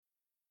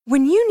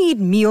When you need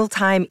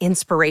mealtime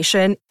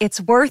inspiration,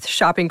 it's worth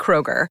shopping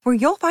Kroger, where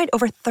you'll find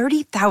over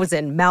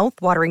 30,000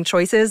 mouth-watering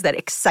choices that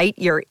excite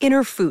your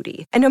inner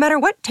foodie. And no matter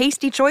what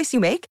tasty choice you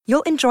make,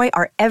 you'll enjoy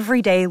our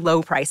everyday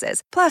low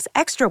prices, plus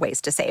extra ways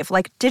to save,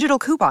 like digital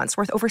coupons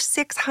worth over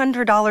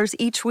 $600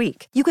 each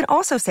week. You can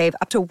also save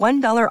up to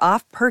 $1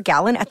 off per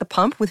gallon at the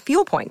pump with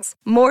fuel points.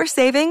 More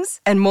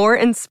savings and more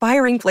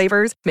inspiring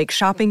flavors make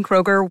shopping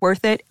Kroger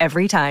worth it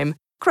every time.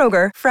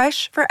 Kroger,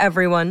 fresh for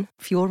everyone.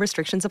 Fuel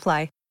restrictions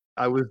apply.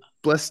 I was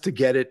blessed to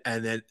get it.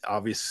 And then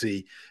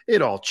obviously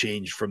it all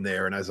changed from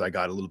there. And as I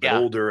got a little bit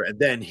older, and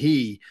then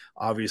he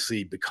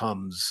obviously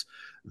becomes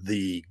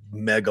the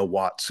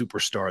megawatt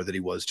superstar that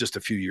he was just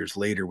a few years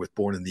later with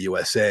Born in the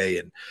USA.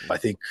 And I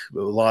think a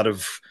lot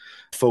of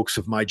folks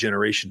of my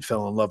generation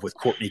fell in love with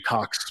Courtney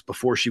Cox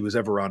before she was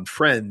ever on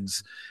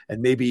Friends,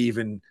 and maybe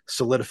even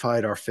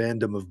solidified our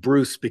fandom of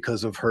Bruce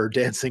because of her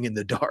Dancing in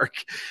the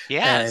Dark.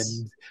 Yes.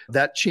 And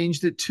that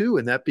changed it too.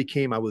 And that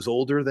became, I was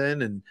older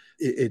then, and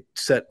it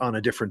set on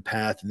a different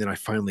path. And then I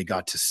finally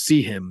got to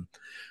see him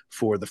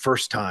for the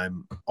first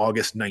time,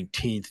 August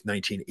 19th,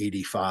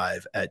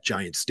 1985 at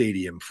Giant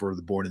Stadium for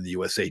the Born in the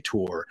USA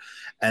tour.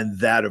 And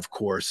that, of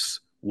course,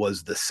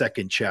 was the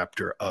second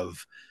chapter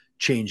of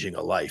changing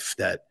a life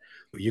that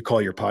you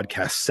call your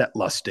podcast Set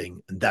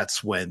Lusting. And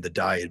that's when the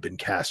die had been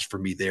cast for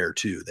me there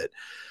too, that,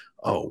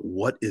 oh,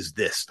 what is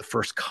this? The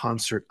first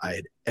concert I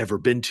had ever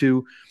been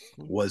to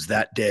was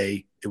that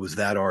day. It was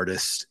that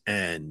artist,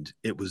 and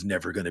it was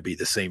never going to be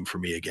the same for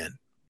me again.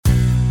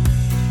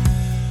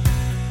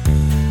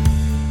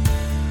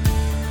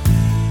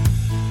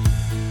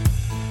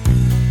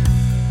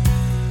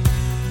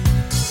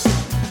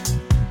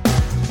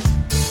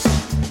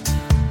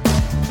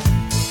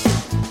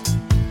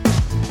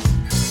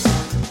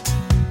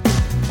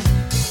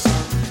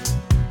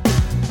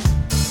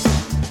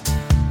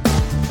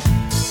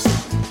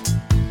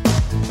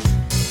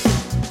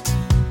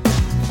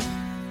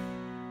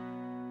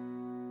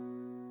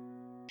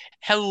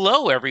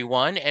 Hello,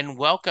 everyone, and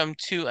welcome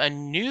to a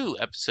new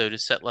episode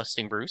of Set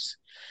Lusting Bruce,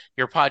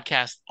 your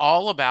podcast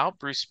all about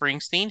Bruce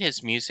Springsteen,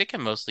 his music,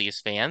 and mostly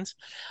his fans.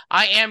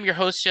 I am your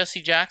host,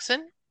 Jesse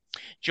Jackson.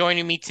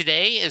 Joining me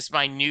today is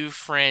my new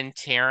friend,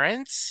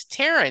 Terence.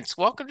 Terence,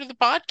 welcome to the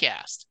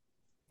podcast.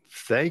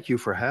 Thank you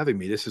for having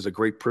me. This is a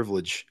great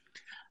privilege.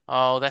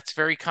 Oh, that's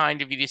very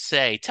kind of you to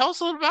say. Tell us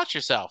a little about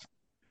yourself.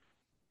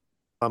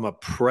 I'm a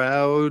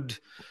proud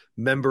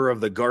member of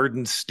the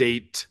Garden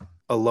State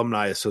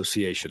Alumni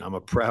Association. I'm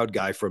a proud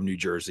guy from New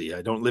Jersey.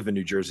 I don't live in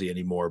New Jersey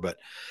anymore, but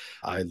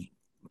I'm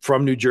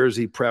from New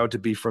Jersey, proud to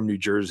be from New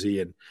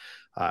Jersey. And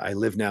I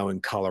live now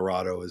in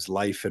Colorado as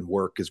life and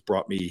work has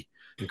brought me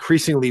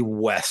increasingly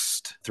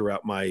west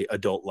throughout my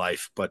adult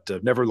life, but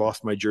I've never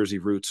lost my Jersey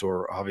roots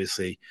or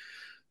obviously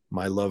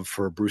my love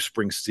for Bruce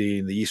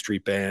Springsteen, the E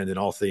Street Band, and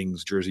all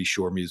things Jersey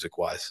Shore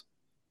music-wise.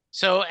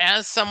 So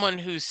as someone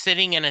who's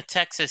sitting in a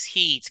Texas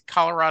heat,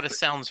 Colorado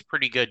sounds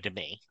pretty good to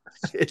me.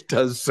 It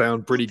does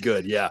sound pretty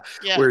good. Yeah.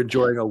 We're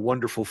enjoying a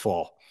wonderful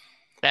fall.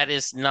 That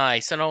is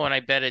nice. And I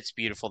bet it's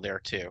beautiful there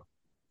too.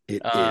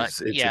 It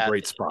is. It's a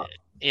great spot.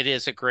 It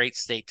is a great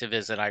state to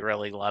visit. I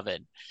really love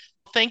it.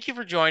 Thank you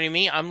for joining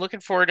me. I'm looking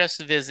forward to us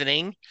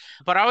visiting,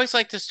 but I always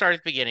like to start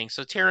at the beginning.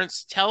 So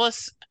Terence, tell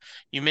us,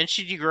 you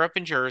mentioned you grew up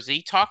in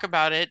Jersey. Talk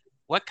about it.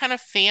 What kind of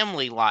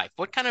family life,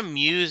 what kind of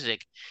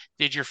music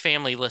did your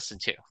family listen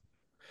to?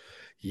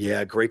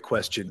 Yeah, great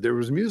question. There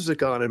was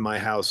music on in my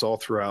house all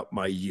throughout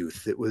my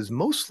youth. It was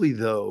mostly,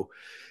 though,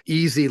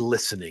 easy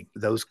listening.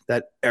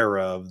 That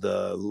era of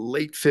the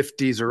late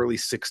 50s, early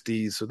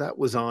 60s. So that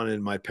was on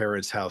in my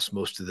parents' house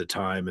most of the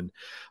time. And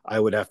I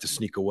would have to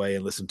sneak away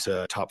and listen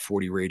to Top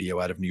 40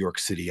 radio out of New York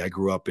City. I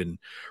grew up in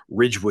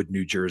Ridgewood,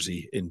 New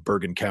Jersey, in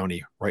Bergen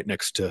County, right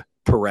next to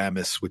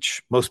Paramus,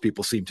 which most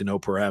people seem to know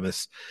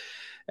Paramus.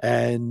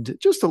 And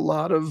just a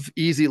lot of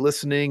easy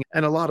listening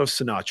and a lot of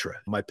Sinatra.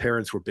 My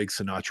parents were big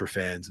Sinatra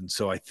fans. And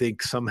so I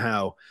think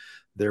somehow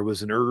there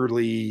was an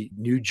early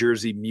New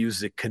Jersey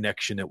music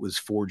connection that was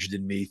forged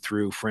in me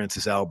through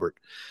Francis Albert.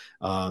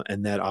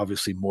 And that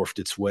obviously morphed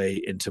its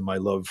way into my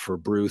love for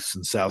Bruce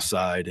and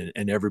Southside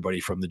and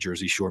everybody from the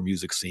Jersey Shore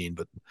music scene,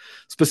 but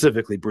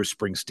specifically Bruce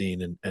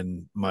Springsteen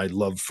and my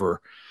love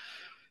for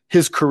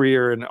his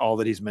career and all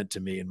that he's meant to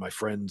me and my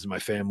friends and my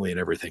family and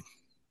everything.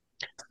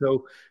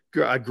 So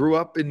I grew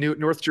up in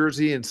North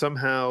Jersey, and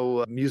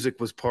somehow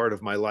music was part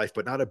of my life,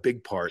 but not a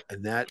big part.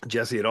 And that,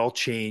 Jesse, it all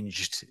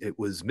changed. It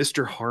was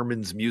Mr.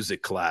 Harmon's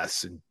music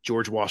class in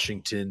George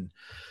Washington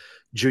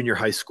Junior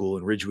High School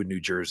in Ridgewood, New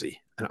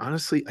Jersey. And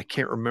honestly, I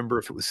can't remember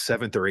if it was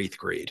 7th or 8th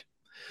grade,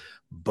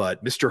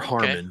 but Mr.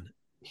 Harmon,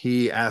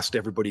 he asked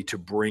everybody to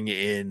bring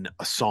in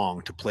a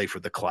song to play for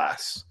the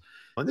class.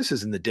 And this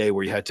is in the day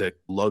where you had to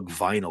lug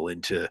vinyl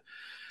into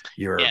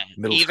your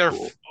middle either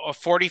school. A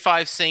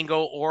 45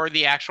 single or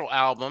the actual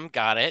album.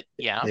 Got it.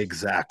 Yeah,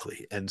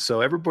 exactly. And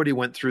so everybody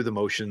went through the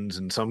motions,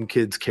 and some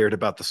kids cared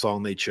about the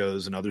song they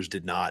chose and others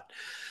did not.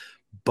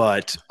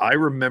 But I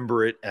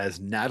remember it as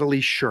Natalie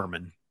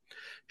Sherman.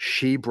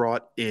 She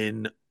brought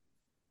in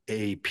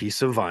a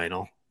piece of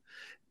vinyl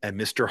and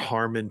Mr.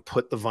 Harmon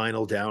put the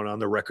vinyl down on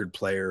the record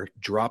player,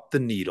 dropped the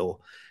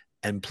needle,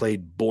 and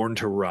played Born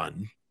to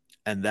Run.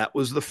 And that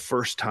was the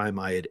first time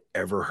I had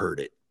ever heard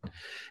it.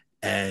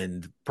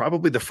 And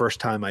probably the first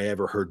time I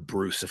ever heard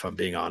Bruce, if I'm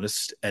being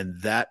honest. And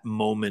that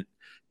moment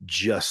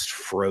just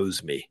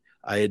froze me.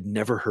 I had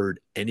never heard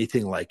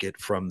anything like it,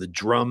 from the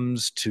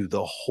drums to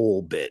the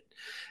whole bit.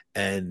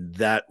 And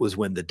that was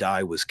when the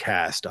die was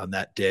cast on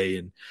that day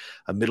in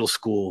a middle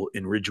school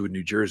in Ridgewood,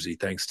 New Jersey,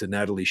 thanks to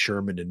Natalie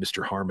Sherman and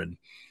Mr. Harmon.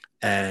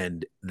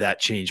 And that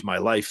changed my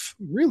life,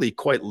 really,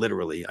 quite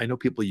literally. I know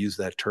people use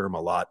that term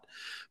a lot,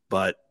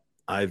 but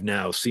I've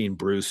now seen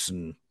Bruce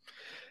in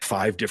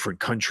 5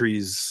 different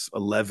countries,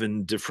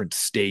 11 different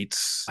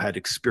states, had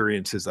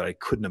experiences that I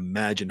couldn't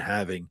imagine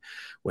having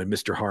when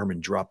Mr.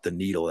 Harmon dropped the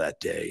needle that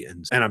day.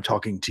 And I'm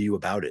talking to you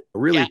about it. It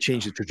really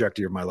changed the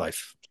trajectory of my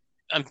life.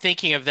 I'm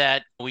thinking of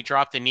that. We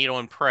drop the needle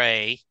and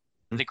pray,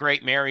 the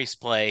Great Mary's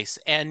Place.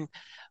 And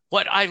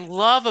what I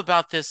love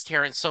about this,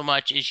 Terence, so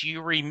much is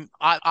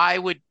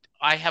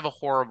I have a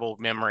horrible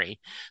memory.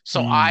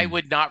 So I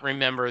would not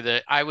remember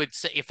that. I would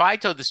say, if I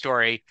told the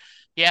story,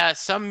 yeah,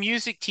 some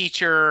music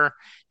teacher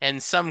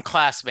and some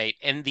classmate,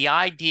 and the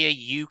idea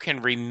you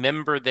can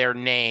remember their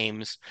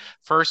names,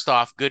 first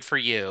off, good for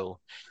you.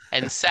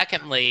 And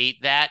secondly,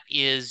 that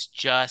is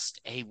just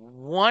a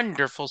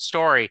wonderful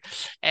story.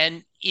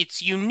 And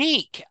it's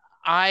unique.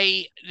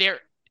 I there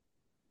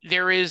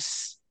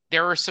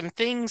are some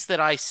things that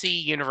I see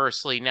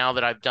universally now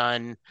that I've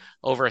done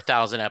over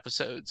 1,000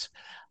 episodes.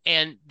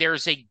 And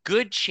there's a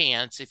good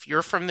chance, if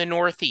you're from the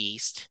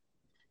Northeast,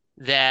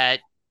 that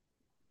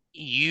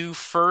you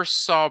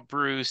first saw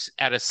Bruce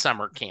at a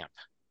summer camp.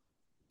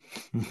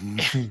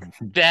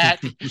 That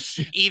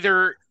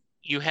either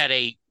you had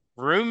a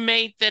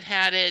roommate that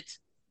had it,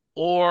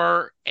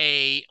 or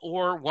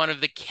one of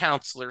the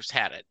counselors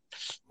had it.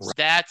 Right.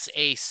 That's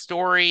a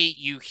story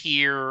you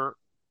hear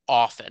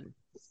often.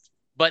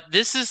 But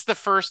this is the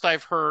first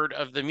I've heard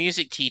of the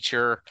music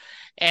teacher,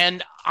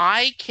 and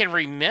I can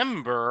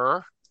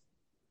remember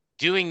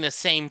doing the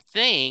same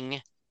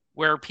thing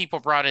where people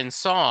brought in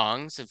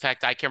songs. In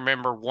fact, I can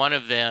remember one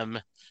of them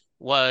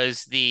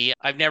was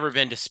I've never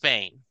been to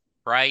Spain,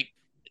 right?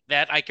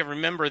 That I can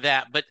remember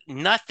that, but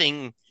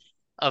nothing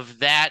of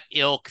that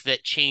ilk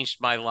that changed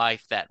my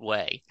life that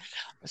way.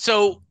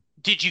 So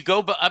did you go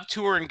up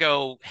to her and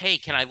go, hey,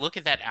 can I look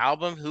at that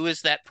album? Who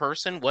is that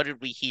person? What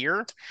did we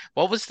hear?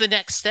 What was the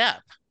next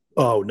step?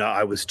 Oh, no,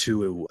 I was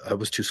too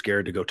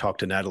scared to go talk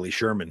to Natalie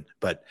Sherman.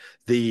 But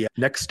the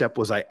next step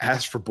was I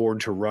asked for Born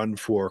to Run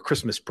for a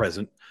Christmas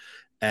present,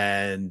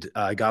 and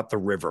I got The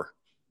River.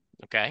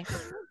 Okay.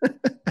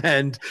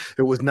 And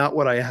it was not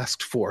what I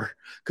asked for,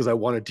 because I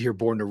wanted to hear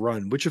Born to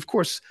Run, which of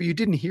course you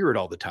didn't hear it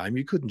all the time.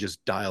 You couldn't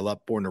just dial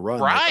up Born to Run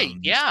right, like on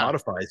yeah.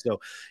 Spotify.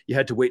 So you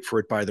had to wait for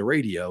it by the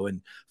radio.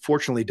 And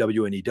fortunately,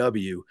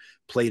 WNEW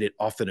played it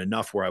often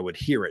enough where I would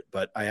hear it.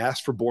 But I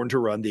asked for Born to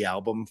Run, the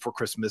album, for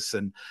Christmas,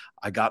 and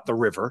I got The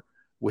River,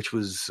 which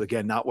was,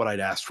 again, not what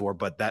I'd asked for,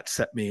 but that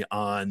set me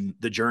on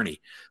the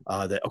journey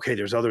that, okay,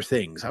 there's other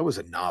things. I was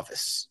a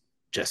novice,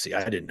 Jesse.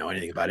 I didn't know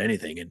anything about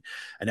anything. And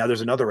now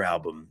there's another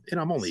album, and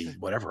I'm only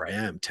whatever I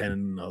am,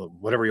 10,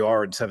 whatever you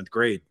are in 7th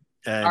grade.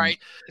 And all right.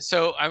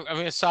 So I'm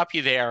going to stop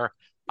you there.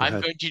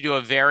 I'm going to do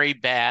a very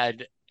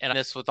bad, and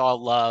this with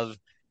all love,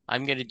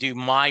 I'm going to do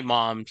my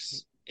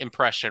mom's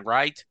impression,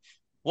 right?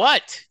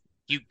 What?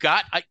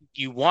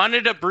 You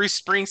wanted a Bruce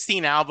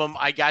Springsteen album.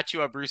 I got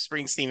you a Bruce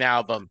Springsteen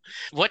album.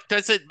 What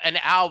does an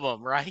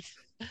album, right?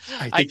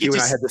 I think you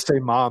and I had the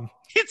same mom.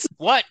 It's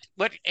what?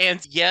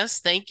 And yes,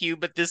 thank you,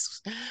 but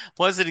this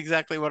wasn't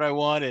exactly what I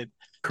wanted.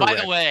 Correct.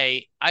 By the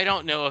way, I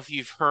don't know if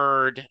you've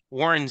heard,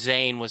 Warren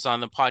Zane was on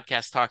the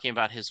podcast talking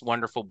about his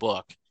wonderful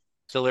book,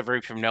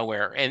 Delivery from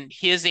Nowhere. And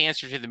his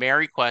answer to the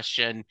Mary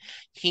question,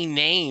 he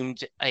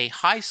named a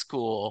high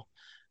school,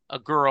 a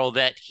girl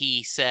that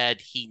he said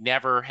he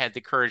never had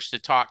the courage to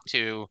talk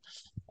to.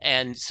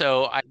 And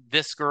so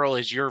this girl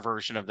is your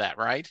version of that,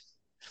 right?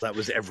 That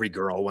was every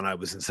girl when I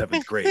was in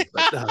 7th grade.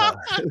 But,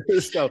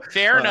 so,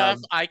 fair enough.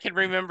 I can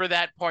remember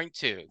that point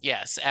too.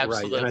 Yes,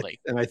 absolutely. Right.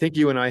 And I think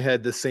you and I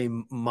had the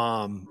same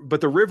mom. But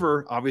The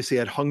River obviously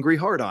had Hungry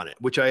Heart on it,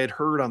 which I had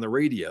heard on the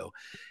radio.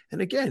 And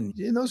again,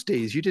 in those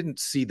days, you didn't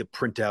see the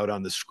printout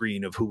on the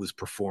screen of who was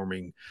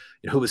performing,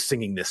 who was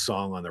singing this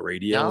song on the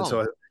radio. No. And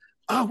so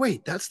oh,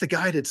 wait, that's the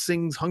guy that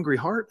sings Hungry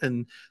Heart,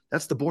 and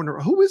that's the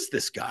who is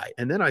this guy?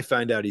 And then I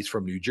find out he's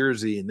from New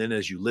Jersey. And then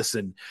as you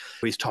listen,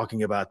 he's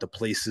talking about the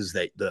places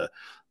that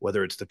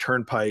whether it's the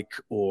Turnpike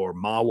or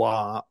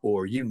Mawa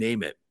or you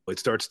name it, it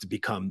starts to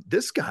become,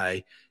 this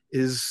guy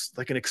is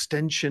like an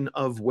extension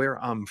of where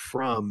I'm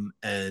from.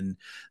 And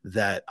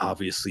that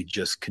obviously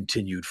just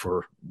continued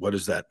for, what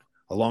is that?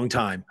 A long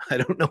time. I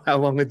don't know how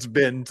long it's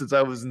been since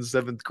I was in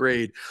 7th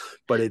grade,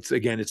 but it's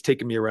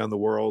taken me around the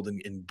world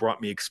and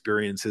brought me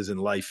experiences in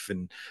life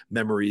and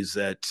memories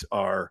that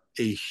are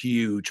a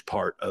huge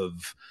part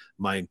of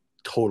my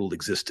total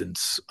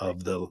existence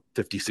of the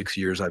 56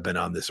 years I've been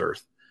on this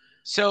earth.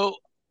 So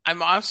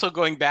I'm also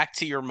going back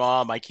to your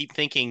mom. I keep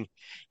thinking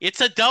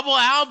it's a double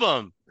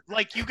album,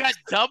 Like you got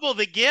double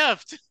the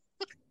gift.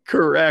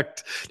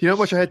 Correct. You know how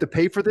much I had to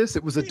pay for this?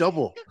 It was a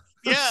double.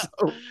 Yeah.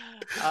 So,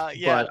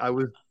 Yeah. but I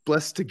was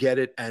blessed to get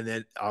it. And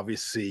then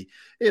obviously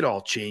it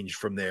all changed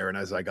from there. And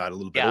as I got a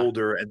little bit Yeah.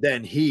 older, and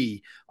then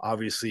he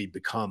obviously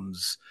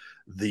becomes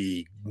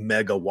the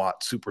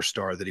megawatt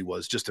superstar that he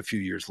was just a few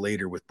years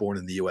later with Born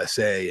in the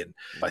USA. And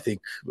I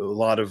think a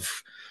lot of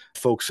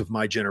folks of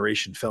my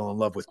generation fell in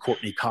love with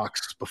Courtney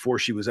Cox before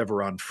she was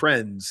ever on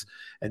Friends,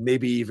 and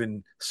maybe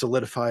even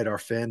solidified our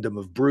fandom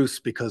of Bruce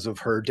because of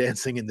her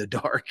Dancing in the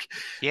Dark.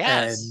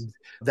 Yes. And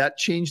that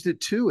changed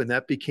it too. And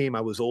that became,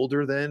 I was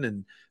older then,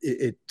 and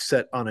it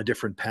set on a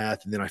different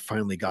path. And then I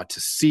finally got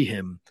to see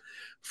him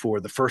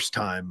for the first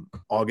time,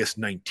 August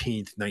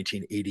 19th,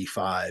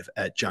 1985,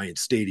 at Giant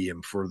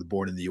Stadium for the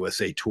Born in the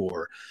USA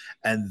tour.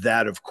 And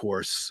that, of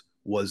course,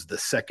 was the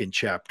second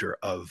chapter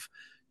of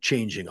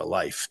changing a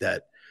life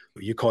that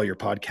you call your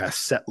podcast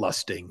Set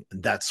Lusting.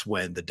 And that's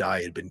when the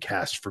die had been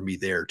cast for me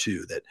there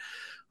too, that,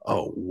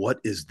 oh,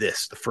 what is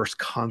this? The first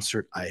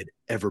concert I had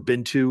ever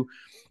been to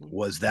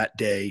was that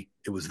day.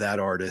 It was that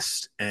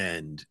artist,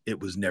 and it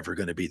was never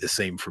going to be the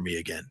same for me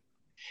again.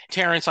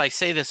 Terence, I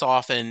say this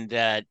often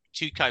that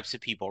two types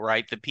of people,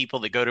 right? The people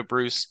that go to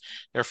Bruce,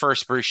 their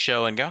first Bruce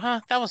show and go,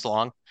 huh, that was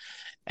long.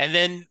 And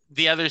then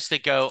the others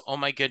that go, oh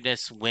my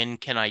goodness, when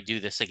can I do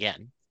this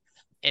again?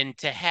 And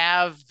to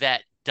have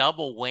that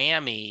double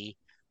whammy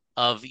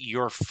of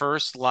your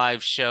first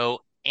live show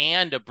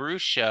and a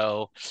Bruce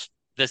show,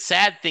 the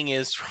sad thing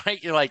is,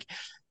 right? You're like,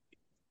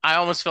 I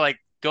almost feel like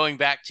going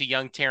back to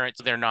young Terrence,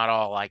 they're not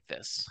all like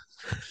this.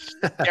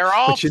 They're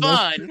all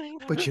fun.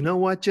 But you know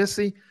what,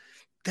 Jesse?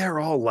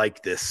 They're all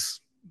like this,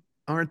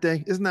 aren't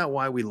they? Isn't that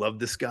why we love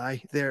this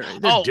guy? They're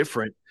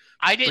different.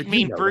 I didn't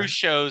mean Bruce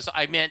shows.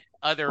 I meant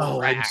other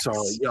racks. I'm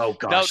sorry. Oh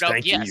gosh,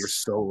 thank you. Yes. You're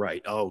so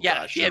right. Oh yeah,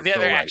 gosh, yeah. The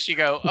other acts you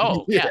go,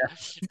 oh yeah.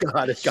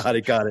 Got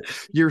it.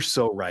 You're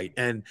so right.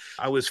 And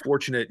I was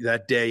fortunate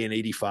that day in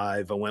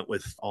 '85. I went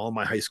with all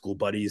my high school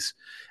buddies,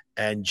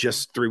 and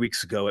just 3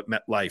 weeks ago at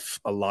MetLife,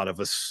 a lot of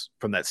us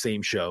from that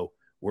same show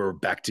were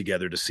back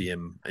together to see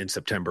him in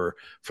September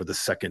for the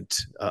second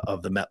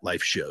of the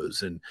MetLife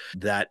shows. And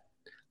that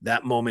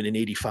moment in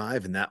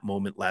 '85 and that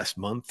moment last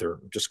month or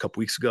just a couple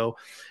weeks ago,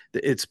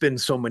 it's been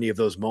so many of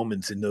those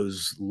moments in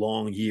those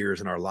long years,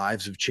 and our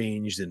lives have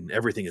changed and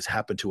everything has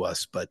happened to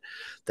us. But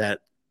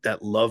that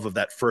love of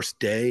that first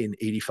day in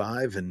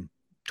 '85 and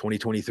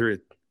 2023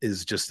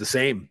 is just the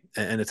same.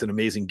 And it's an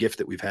amazing gift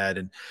that we've had,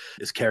 and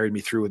it's carried me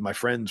through with my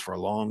friends for a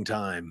long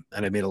time.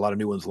 And I made a lot of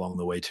new ones along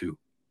the way too.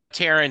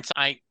 Terrence,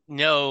 I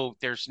know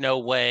there's no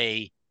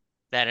way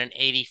that an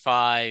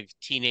 '85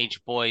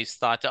 teenage boys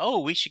thought to, oh,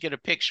 we should get a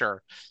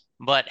picture.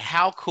 But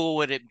how cool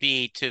would it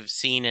be to have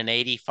seen an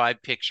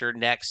 '85 picture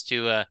next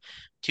to a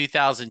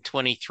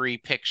 2023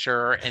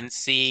 picture and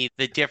see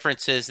the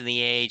differences in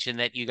the age, and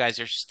that you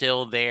guys are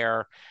still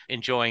there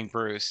enjoying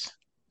Bruce?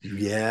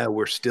 Yeah,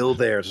 we're still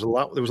there.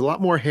 There was a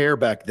lot more hair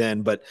back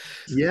then, but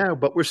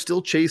we're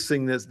still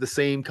chasing the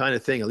same kind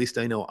of thing. At least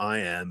I know I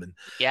am. And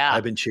yeah,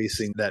 I've been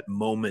chasing that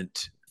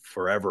moment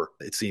forever,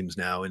 it seems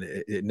now. And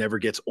it never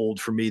gets old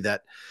for me.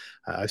 That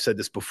I've said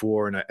this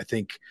before, and I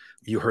think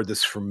you heard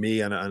this from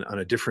me on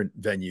a different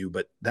venue,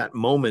 but that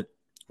moment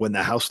when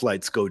the house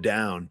lights go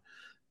down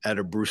at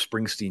a Bruce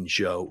Springsteen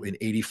show in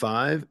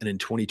 '85 and in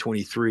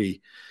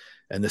 2023,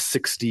 and the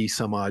 60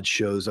 some odd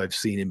shows I've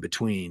seen in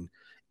between,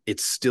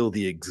 it's still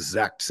the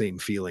exact same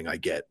feeling I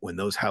get when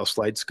those house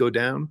lights go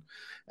down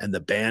and the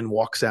band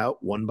walks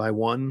out one by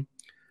one,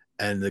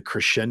 and the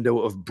crescendo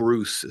of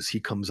Bruce as he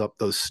comes up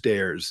those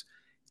stairs.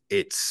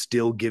 It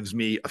still gives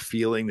me a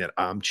feeling that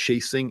I'm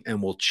chasing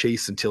and will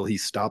chase until he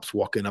stops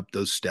walking up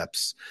those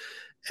steps.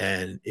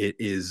 And it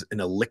is an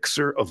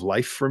elixir of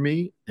life for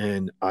me,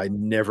 and I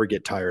never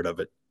get tired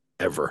of it,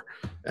 ever.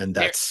 And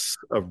that's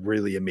a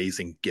really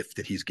amazing gift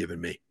that he's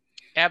given me.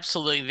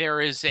 Absolutely.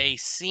 There is a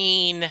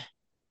scene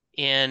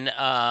in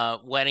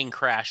Wedding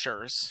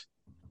Crashers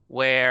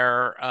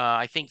where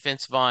I think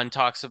Vince Vaughn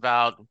talks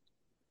about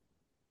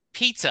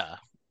pizza.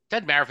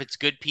 Doesn't matter if it's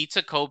good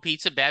pizza, cold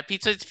pizza, bad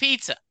pizza, it's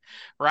pizza,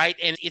 right?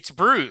 And it's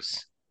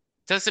Bruce.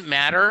 Doesn't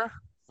matter,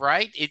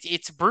 right?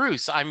 It's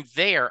Bruce. I'm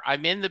there.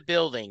 I'm in the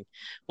building,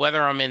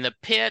 whether I'm in the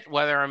pit,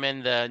 whether I'm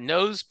in the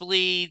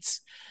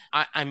nosebleeds.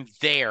 I'm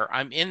there.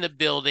 I'm in the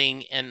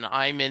building, and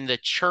I'm in the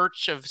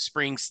church of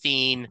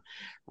Springsteen,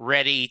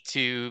 ready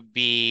to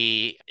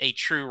be a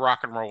true rock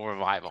and roll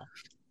revival.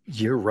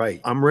 You're right.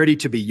 I'm ready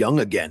to be young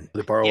again,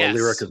 to borrow a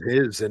lyric of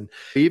his. And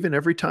even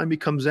every time he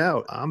comes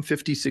out, I'm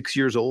 56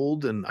 years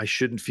old and I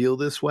shouldn't feel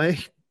this way,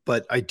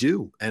 but I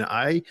do. And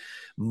I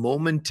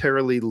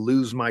momentarily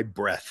lose my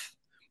breath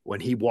when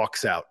he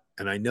walks out.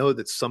 And I know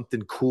that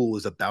something cool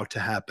is about to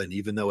happen,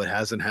 even though it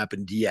hasn't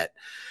happened yet.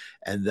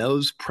 And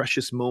those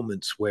precious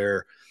moments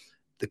where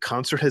the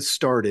concert has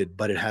started,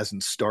 but it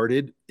hasn't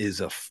started, is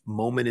a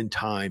moment in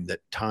time that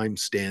time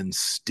stands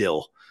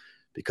still.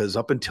 Because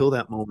up until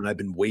that moment, I've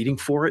been waiting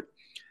for it.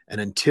 And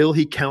until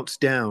he counts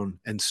down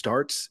and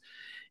starts,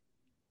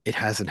 it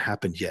hasn't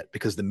happened yet.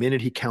 Because the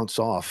minute he counts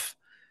off,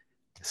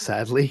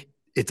 sadly,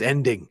 it's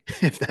ending,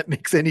 if that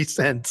makes any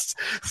sense.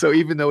 So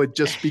even though it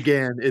just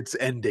began, it's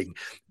ending.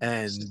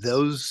 And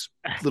those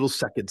little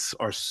seconds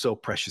are so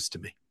precious to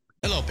me.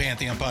 Hello,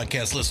 Pantheon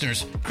podcast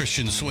listeners.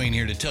 Christian Swain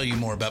here to tell you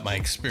more about my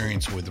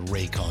experience with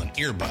Raycon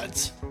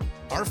earbuds.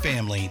 Our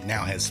family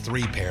now has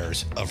 3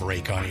 pairs of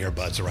Raycon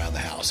earbuds around the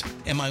house,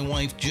 and my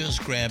wife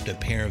just grabbed a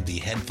pair of the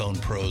Headphone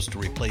Pros to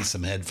replace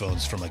some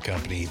headphones from a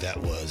company that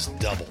was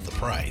double the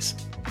price.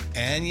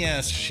 And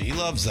yes, she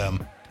loves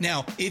them.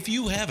 Now, if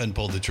you haven't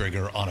pulled the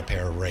trigger on a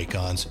pair of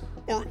Raycons,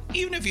 or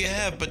even if you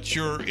have, but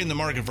you're in the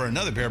market for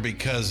another pair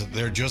because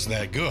they're just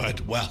that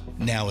good, well,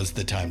 now is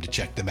the time to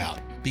check them out,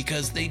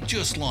 because they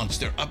just launched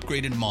their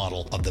upgraded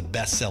model of the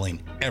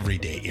best-selling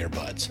everyday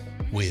earbuds.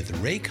 With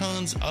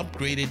Raycon's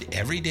upgraded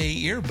everyday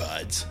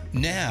earbuds,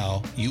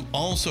 now you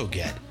also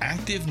get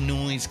active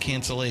noise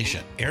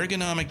cancellation,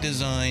 ergonomic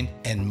design,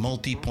 and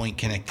multi-point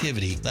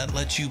connectivity that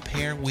lets you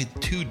pair with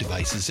 2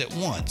 devices at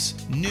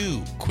once.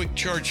 New quick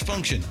charge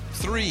function,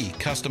 3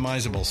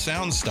 customizable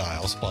sound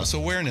styles, plus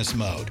awareness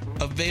mode.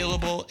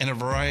 Available in a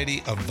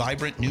variety of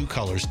vibrant new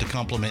colors to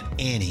complement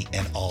any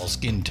and all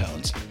skin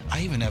tones.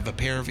 I even have a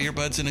pair of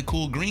earbuds in a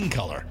cool green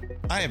color.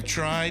 I have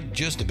tried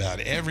just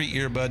about every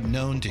earbud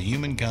known to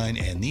humankind,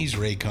 and these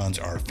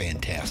Raycons are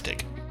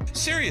fantastic.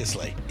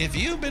 Seriously, if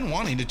you've been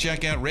wanting to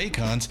check out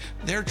Raycons,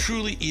 there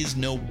truly is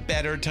no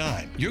better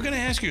time. You're going to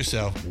ask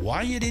yourself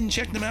why you didn't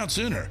check them out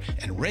sooner,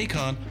 and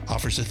Raycon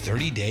offers a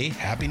 30-day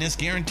happiness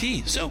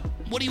guarantee. So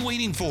what are you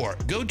waiting for?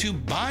 Go to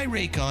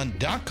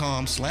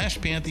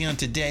buyraycon.com/Pantheon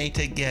today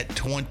to get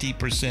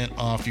 20%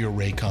 off your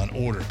Raycon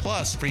order,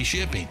 plus free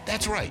shipping.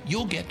 That's right,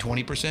 you'll get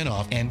 20%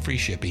 off and free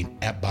shipping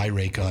at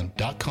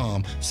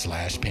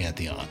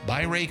buyraycon.com/Pantheon.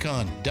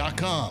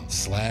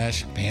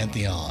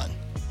 buyraycon.com/Pantheon.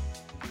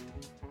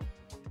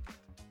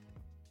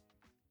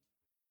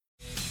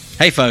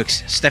 Hey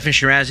folks, Stefan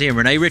Shirazi and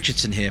Renee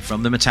Richardson here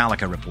from the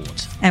Metallica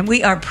Report. And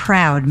we are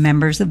proud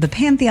members of the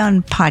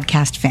Pantheon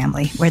podcast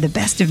family, where the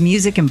best of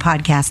music and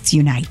podcasts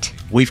unite.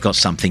 We've got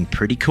something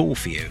pretty cool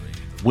for you.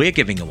 We're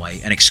giving away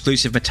an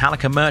exclusive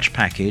Metallica merch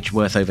package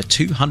worth over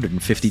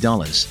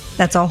 $250.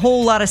 That's a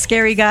whole lot of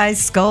Scary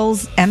Guys,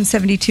 Skulls,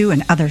 M72,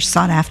 and other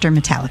sought-after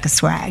Metallica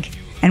swag.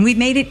 And we've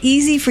made it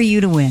easy for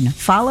you to win.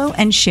 Follow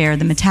and share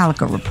the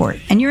Metallica Report,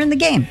 and you're in the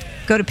game.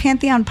 Go to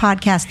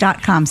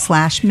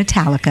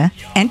pantheonpodcast.com/Metallica,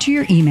 enter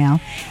your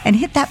email, and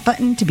hit that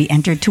button to be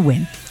entered to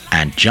win.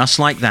 And just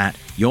like that,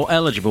 you're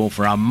eligible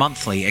for our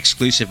monthly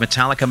exclusive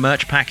Metallica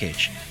merch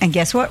package. And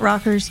guess what,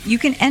 rockers? You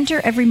can enter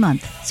every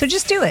month, so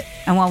just do it.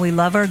 And while we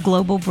love our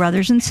global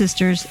brothers and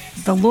sisters,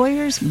 the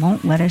lawyers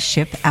won't let us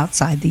ship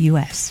outside the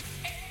U.S.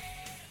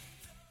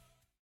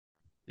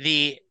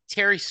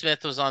 Terry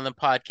Smith was on the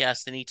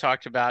podcast, and he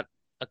talked about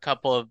a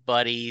couple of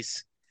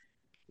buddies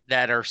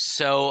that are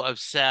so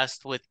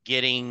obsessed with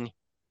getting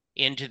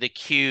into the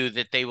queue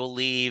that they will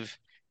leave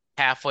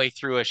halfway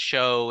through a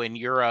show in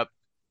Europe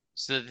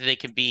so that they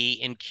can be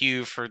in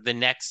queue for the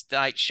next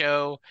night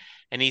show.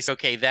 And he's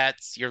okay,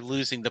 you're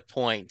losing the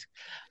point.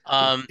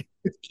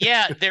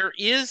 Yeah, there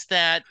is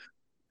that.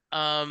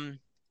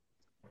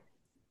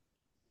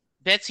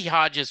 Betsy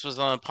Hodges was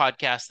on a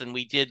podcast, and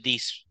we did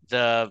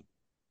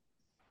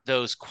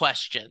those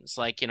questions,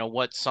 like,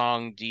 what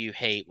song do you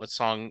hate? What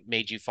song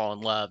made you fall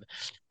in love?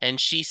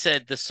 And she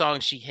said the song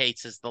she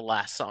hates is the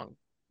last song.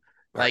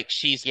 Right.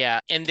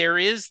 Like and there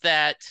is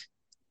that.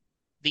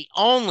 The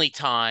only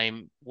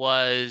time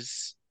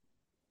was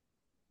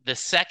the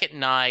second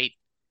night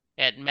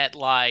at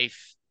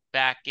MetLife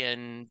back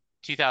in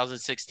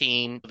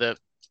 2016,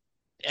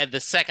 at the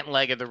second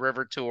leg of the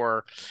River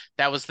Tour.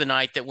 That was the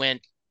night that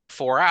went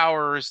 4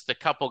 hours. The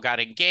couple got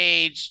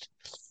engaged.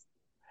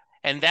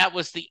 And that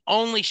was the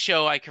only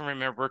show I can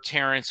remember,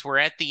 Terence, where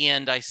at the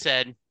end I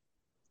said,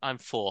 I'm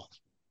full.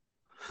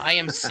 I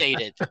am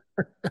sated.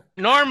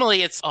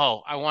 Normally it's,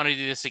 I want to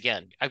do this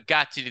again. I've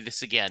got to do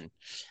this again.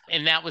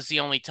 And that was the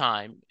only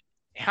time.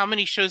 How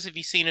many shows have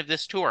you seen of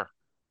this tour?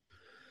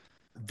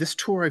 This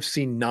tour, I've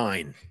seen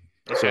 9.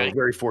 Okay. So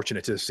very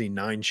fortunate to have seen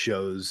 9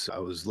 shows. I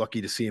was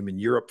lucky to see him in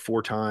Europe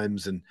 4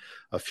 times and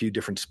a few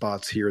different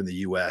spots here in the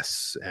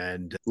US,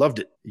 and loved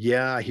it.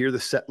 Yeah, I hear the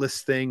set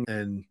list thing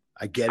and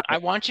I get it. I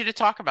want you to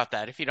talk about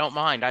that if you don't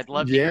mind. I'd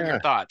love to hear your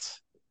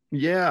thoughts.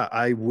 Yeah,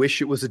 I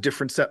wish it was a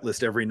different set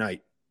list every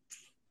night.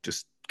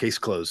 Just case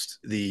closed.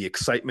 The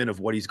excitement of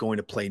what he's going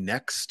to play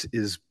next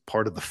is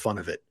part of the fun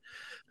of it.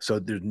 So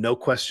there's no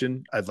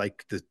question. I'd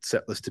like the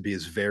set list to be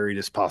as varied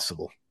as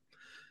possible.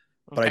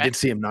 But I did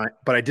see him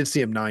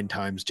 9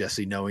 times,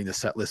 Jesse, knowing the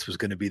set list was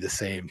going to be the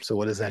same. So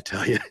what does that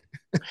tell you?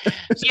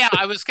 Yeah,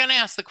 I was going to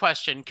ask the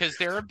question because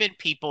there have been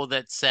people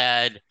that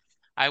said,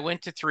 I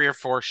went to 3 or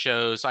 4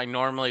 shows. I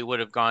normally would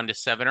have gone to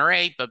 7 or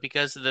 8, but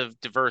because of the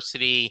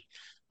diversity,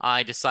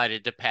 I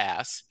decided to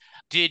pass.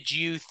 Did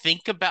you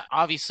think about,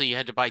 obviously you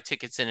had to buy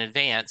tickets in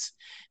advance.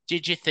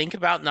 Did you think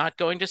about not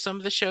going to some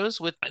of the shows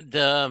with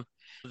the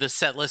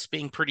set list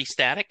being pretty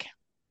static?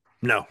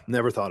 No,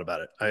 never thought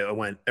about it. I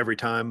went every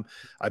time.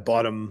 I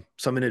bought them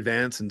some in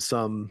advance and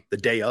some the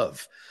day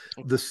of.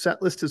 The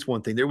set list is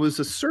one thing. There was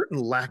a certain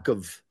lack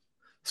of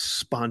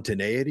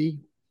spontaneity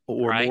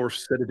or Right. more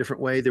said a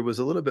different way, there was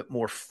a little bit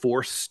more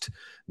forced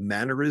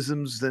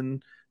mannerisms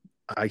than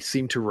I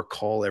seem to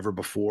recall ever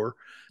before.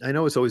 I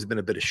know it's always been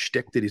a bit of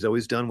shtick that he's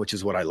always done, which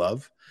is what I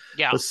love.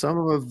 Yeah. But some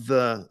of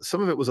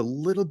it was a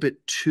little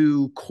bit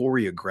too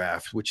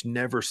choreographed, which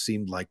never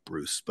seemed like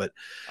Bruce.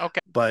 Okay.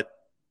 But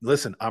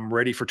listen, I'm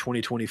ready for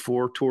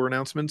 2024 tour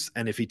announcements,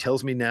 and if he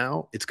tells me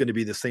now it's going to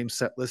be the same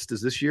set list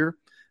as this year,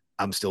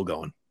 I'm still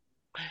going.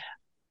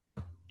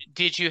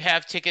 Did you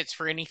have tickets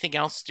for anything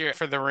else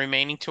for the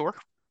remaining tour?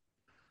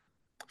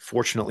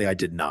 Fortunately, I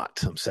did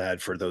not. I'm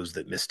sad for those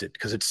that missed it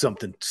because it's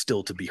something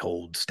still to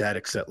behold,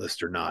 static set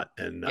list or not.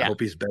 And I Yeah.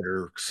 hope he's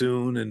better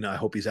soon, and I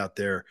hope he's out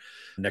there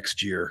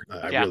next year.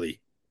 Yeah.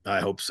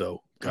 I hope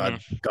so.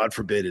 Mhm. God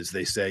forbid, as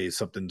they say,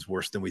 something's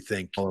worse than we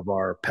think. All of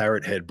our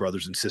parrot head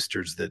brothers and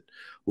sisters that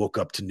woke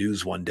up to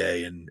news one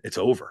day and it's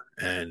over.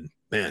 And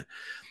man,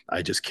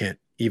 I just can't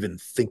even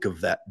think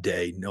of that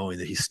day knowing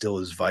that he still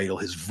is vital.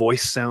 His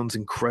voice sounds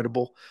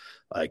incredible.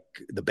 Like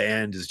the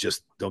band is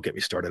just, don't get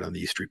me started on the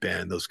E Street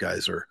Band. Those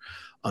guys are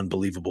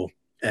unbelievable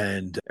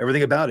and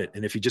everything about it.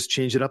 And if you just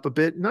change it up a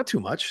bit, not too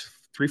much,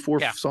 three, four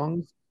Yeah.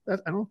 songs,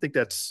 I don't think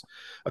that's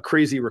a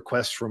crazy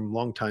request from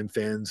longtime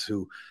fans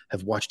who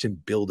have watched him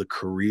build a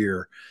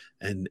career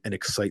and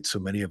excite so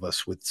many of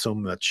us with so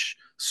much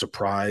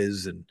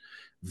surprise and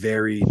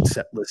varied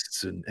set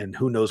lists and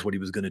who knows what he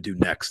was going to do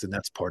next. And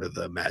that's part of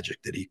the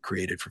magic that he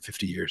created for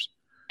 50 years.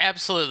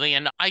 Absolutely.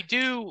 And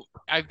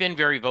I've been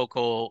very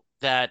vocal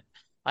that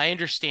I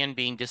understand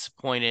being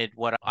disappointed.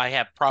 What I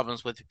have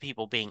problems with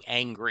people being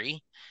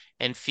angry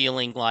and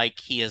feeling like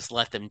he has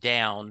let them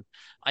down.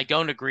 I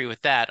don't agree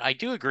with that. I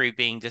do agree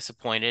being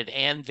disappointed.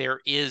 And there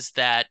is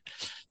that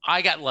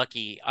I got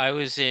lucky. I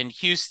was in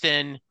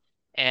Houston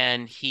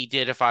and he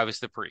did If I Was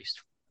the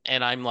Priest.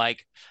 And I'm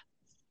like,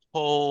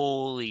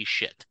 holy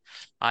shit.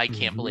 I can't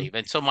Mm-hmm. believe.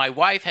 And so my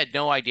wife had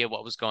no idea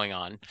what was going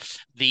on.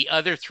 The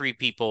other three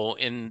people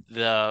in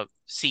the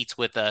seats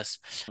with us,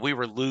 we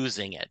were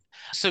losing it.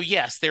 So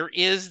yes, there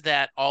is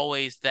that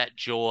always that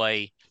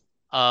joy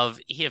of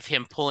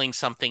him pulling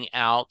something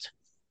out.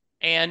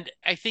 And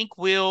I think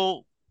we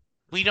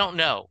don't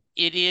know.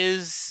 It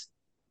is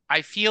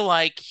I feel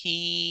like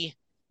the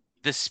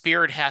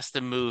spirit has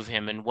to move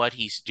him in what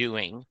he's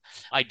doing.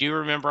 I do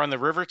remember on the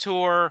river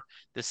tour,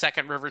 the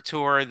second river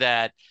tour,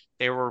 that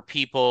there were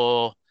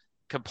people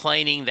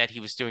complaining that he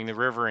was doing the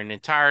river in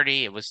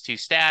entirety. It was too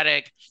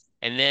static.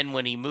 And then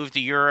when he moved to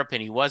Europe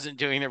and he wasn't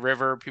doing the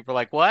river, people were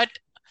like, what?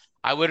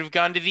 I would have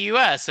gone to the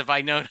US if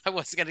I known I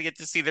wasn't going to get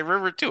to see the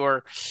river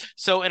tour.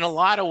 So in a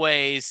lot of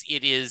ways,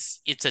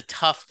 it's a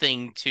tough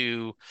thing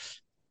to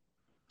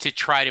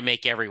try to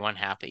make everyone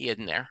happy,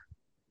 isn't there?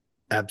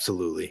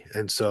 Absolutely.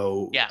 And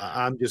so Yeah.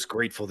 I'm just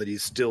grateful that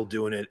he's still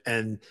doing it.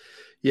 And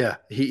yeah,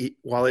 he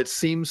while it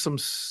seems some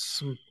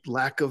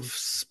lack of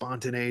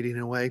spontaneity in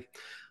a way,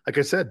 like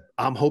I said,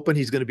 I'm hoping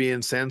he's going to be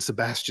in San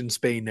Sebastian,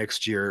 Spain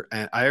next year.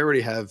 And I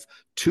already have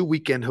 2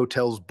 weekend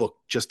hotels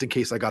booked just in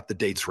case I got the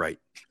dates right.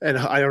 And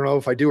I don't know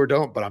if I do or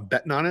don't, but I'm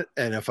betting on it.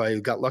 And if I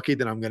got lucky,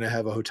 then I'm going to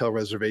have a hotel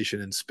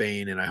reservation in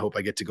Spain. And I hope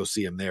I get to go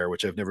see him there,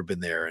 which I've never been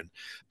there.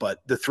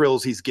 But the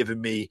thrills he's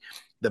given me,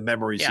 the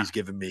memories Yeah. he's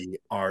given me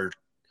are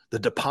the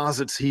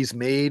deposits he's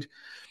made.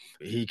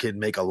 He can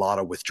make a lot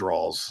of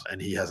withdrawals, and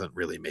he hasn't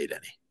really made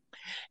any.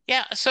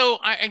 Yeah, so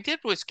I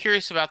was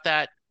curious about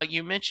that.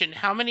 You mentioned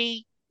how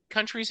many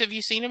countries have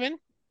you seen him in?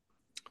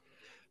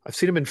 I've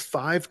seen him in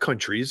 5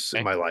 countries in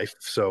Okay. my life.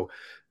 So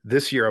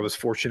this year I was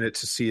fortunate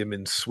to see him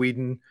in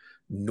Sweden,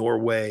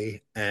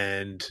 Norway,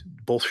 and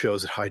both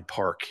shows at Hyde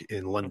Park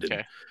in London.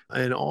 Okay.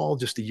 And all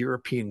just the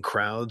European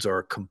crowds are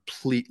a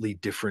completely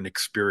different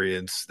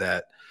experience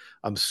that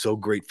I'm so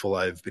grateful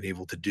I've been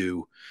able to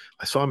do.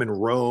 I saw him in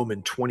Rome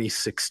in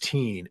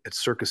 2016 at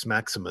Circus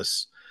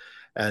Maximus.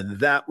 And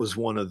that was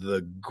one of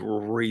the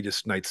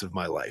greatest nights of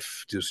my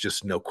life. There's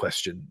just no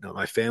question.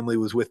 My family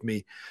was with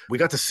me. We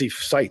got to see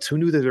sights. Who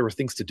knew that there were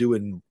things to do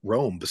in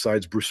Rome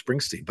besides Bruce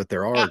Springsteen? But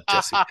there are,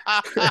 Jesse.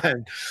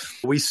 And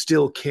we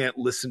still can't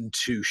listen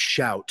to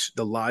Shout,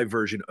 the live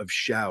version of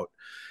Shout,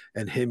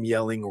 and him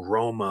yelling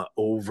Roma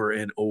over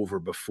and over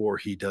before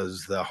he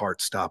does the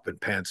heart stop and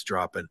pants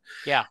dropping.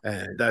 Yeah.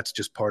 And that's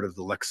just part of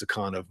the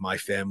lexicon of my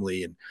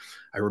family. And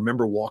I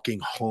remember walking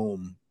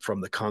home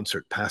from the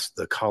concert past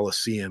the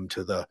Coliseum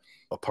to the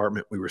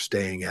apartment we were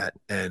staying at.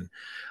 And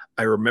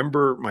I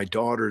remember my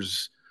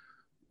daughters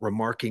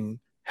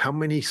remarking how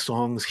many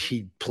songs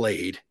he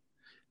played,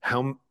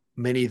 how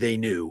many they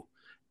knew,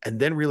 and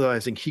then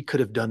realizing he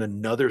could have done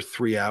another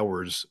 3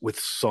 hours with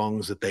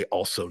songs that they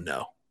also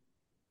know.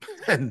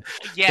 And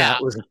Yeah,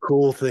 that was a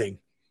cool thing.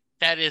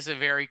 that is a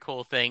very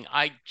cool thing.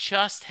 I'm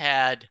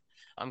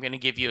going to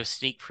give you a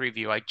sneak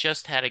preview. I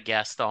just had a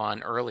guest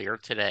on earlier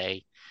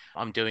today.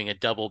 I'm doing a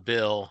double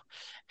bill,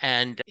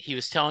 and he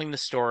was telling the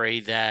story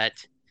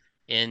that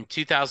in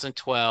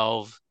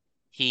 2012,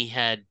 he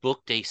had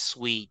booked a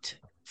suite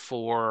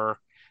to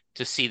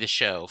see the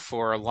show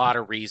for a lot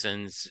of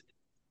reasons,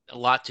 a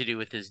lot to do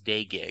with his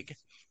day gig.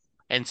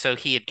 And so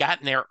he had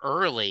gotten there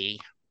early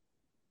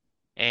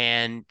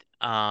and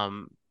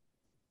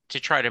to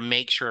try to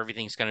make sure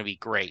everything's going to be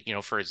great,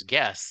 for his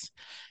guests.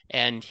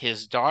 And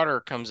his daughter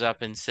comes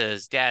up and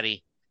says,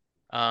 Daddy,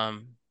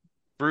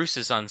 Bruce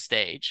is on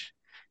stage.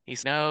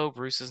 He's, no,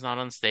 Bruce is not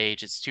on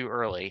stage. It's too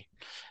early.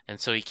 And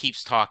so he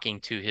keeps talking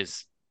to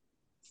his,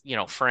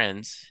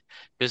 friends,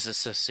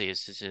 business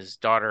associates, his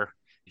daughter,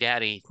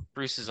 Daddy,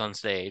 Bruce is on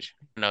stage.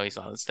 No, he's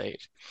not on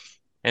stage.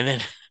 And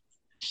then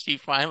she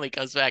finally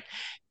comes back,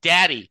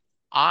 Daddy,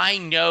 I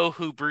know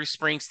who Bruce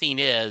Springsteen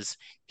is.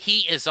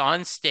 He is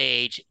on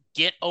stage.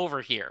 Get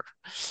over here.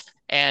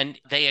 And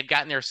they had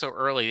gotten there so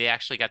early, they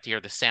actually got to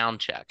hear the sound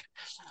check.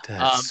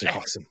 That's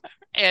awesome.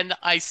 And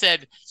I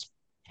said,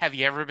 have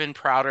you ever been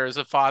prouder as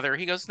a father?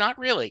 He goes, not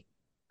really.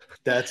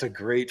 That's a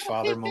great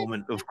father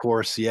moment, of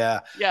course.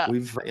 Yeah. Yeah.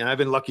 And I've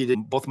been lucky to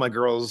both my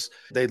girls,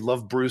 they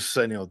love Bruce.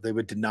 I know they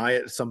would deny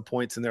it at some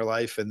points in their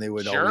life, and they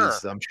would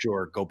always, I'm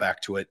sure, go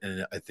back to it.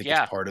 And I think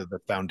it's part of the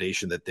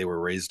foundation that they were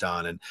raised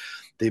on. And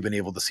they've been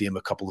able to see him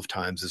a couple of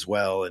times as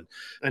well.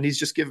 And he's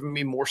just given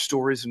me more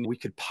stories than we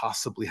could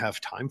possibly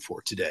have time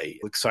for today.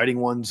 Exciting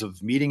ones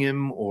of meeting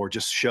him or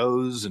just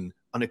shows and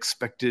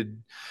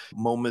unexpected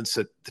moments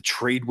at the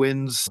trade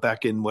winds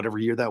back in whatever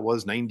year that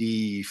was,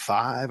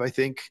 95, I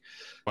think.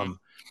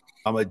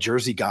 I'm a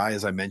Jersey guy,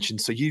 as I mentioned.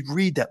 So you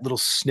read that little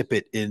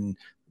snippet in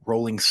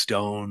Rolling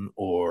Stone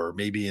or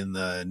maybe in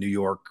the New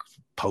York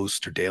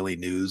Post or Daily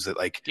News that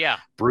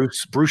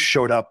Bruce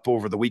showed up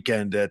over the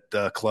weekend at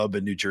the club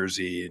in New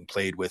Jersey and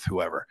played with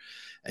whoever.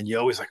 And you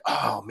always like,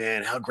 oh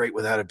man, how great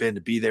would that have been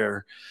to be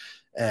there?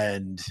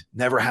 And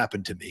never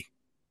happened to me.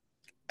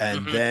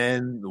 And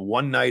then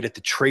one night at the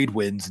trade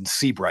winds in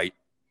Seabright,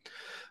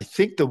 I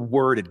think the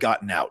word had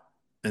gotten out.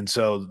 And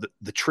so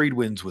the trade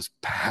winds was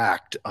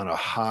packed on a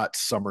hot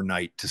summer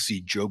night to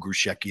see Joe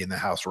Grusecki and the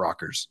House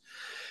Rockers.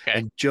 Okay.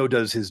 And Joe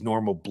does his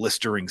normal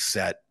blistering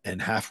set.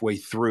 And halfway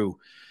through,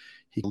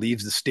 he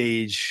leaves the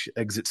stage,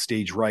 exits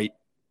stage right,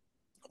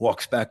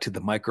 walks back to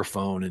the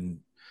microphone. And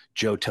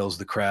Joe tells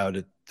the crowd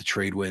at the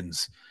trade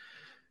winds,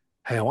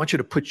 hey, I want you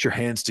to put your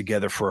hands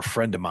together for a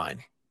friend of mine.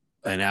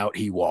 And out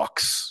he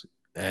walks.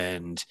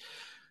 And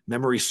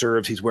memory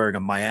serves, he's wearing a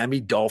Miami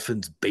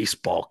Dolphins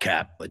baseball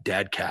cap, a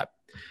dad cap.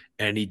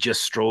 And he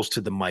just strolls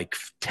to the mic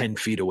 10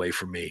 feet away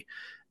from me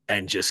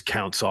and just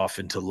counts off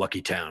into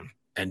Lucky Town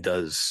and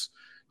does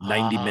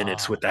 90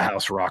 minutes with the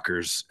House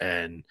Rockers.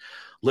 And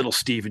little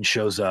Steven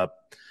shows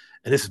up.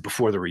 And this is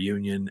before the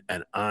reunion.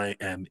 And I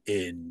am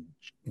in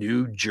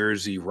New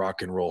Jersey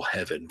rock and roll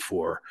heaven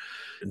for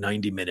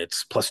 90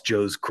 minutes plus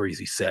Joe's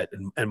crazy set.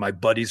 And my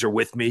buddies are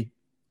with me.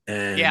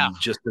 And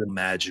just a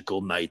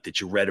magical night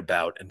that you read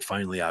about. And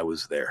finally, I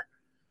was there.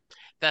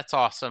 That's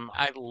awesome.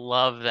 I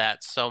love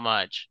that so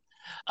much.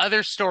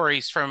 Other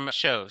stories from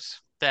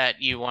shows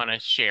that you want to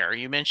share?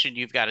 You mentioned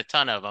you've got a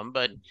ton of them,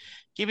 but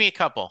give me a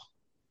couple.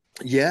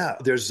 Yeah,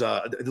 there's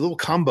a little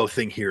combo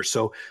thing here.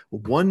 So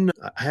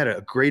I had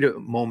a great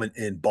moment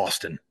in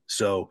Boston.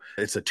 So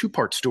it's a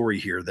two-part story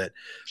here that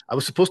I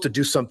was supposed to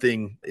do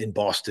something in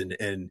Boston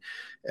and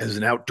as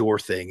an outdoor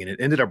thing, and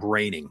it ended up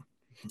raining.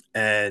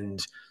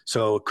 And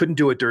so couldn't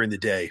do it during the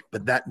day.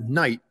 But that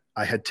night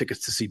I had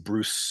tickets to see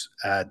Bruce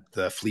at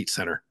the Fleet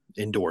Center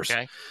indoors.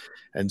 Okay.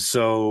 And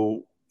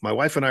so my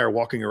wife and I are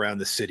walking around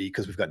the city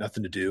because we've got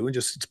nothing to do and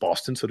it's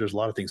Boston. So there's a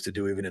lot of things to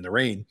do even in the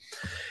rain.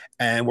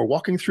 And we're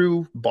walking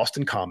through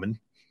Boston Common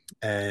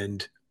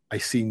and I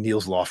see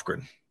Niels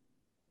Lofgren.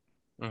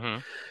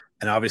 And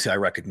obviously I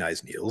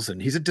recognize Niels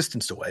and he's a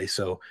distance away.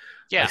 So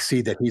I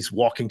see that he's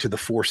walking to the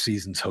Four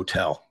Seasons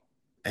Hotel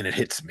and it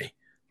hits me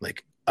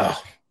like,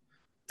 oh,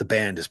 the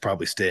band is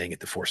probably staying at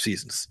the Four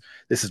Seasons.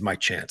 This is my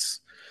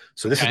chance.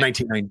 So this is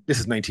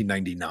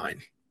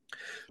 1999,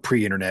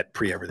 pre-internet,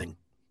 pre-everything.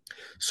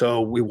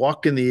 So we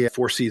walk in the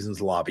Four Seasons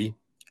lobby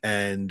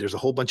and there's a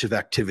whole bunch of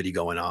activity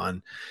going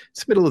on.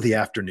 It's the middle of the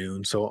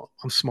afternoon. So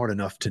I'm smart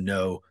enough to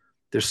know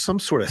there's some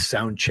sort of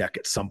sound check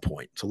at some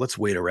point. So let's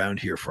wait around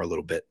here for a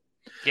little bit.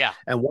 Yeah.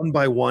 And one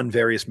by one,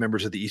 various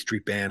members of the E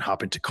Street Band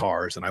hop into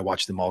cars and I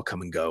watch them all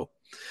come and go.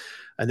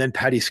 And then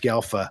Patti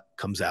Scialfa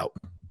comes out,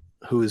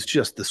 who is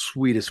just the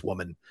sweetest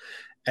woman.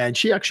 And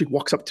she actually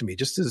walks up to me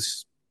just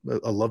as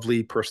a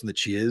lovely person that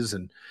she is.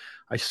 And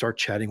I start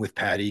chatting with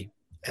Patti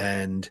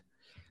and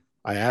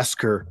I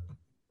ask her,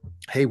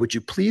 hey, would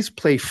you please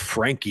play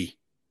Frankie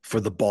for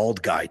the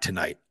bald guy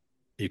tonight?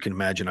 You can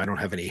imagine I don't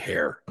have any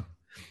hair.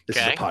 This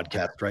is a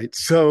podcast, right?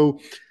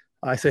 So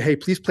I say, hey,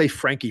 please play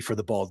Frankie for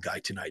the bald guy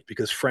tonight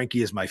because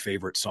Frankie is my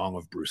favorite song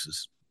of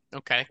Bruce's.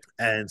 Okay.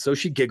 And so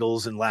she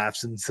giggles and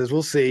laughs and says,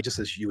 we'll see, just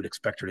as you would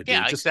expect her to do.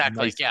 Yeah, just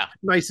exactly.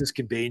 Nice as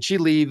can be. And she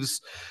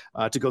leaves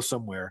to go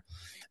somewhere.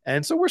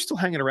 And so we're still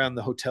hanging around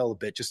the hotel a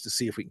bit just to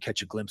see if we can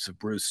catch a glimpse of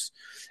Bruce.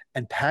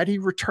 And Patti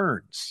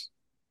returns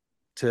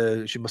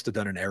she must have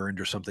done an errand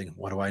or something.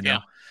 What do I know? Yeah.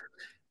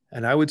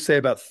 And I would say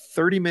about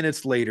 30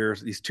 minutes later,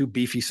 these two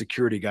beefy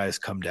security guys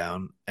come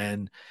down.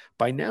 And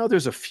by now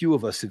there's a few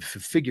of us who've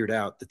figured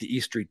out that the E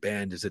Street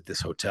Band is at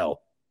this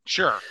hotel.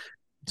 Sure.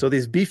 So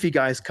these beefy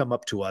guys come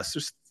up to us.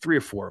 There's 3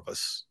 or 4 of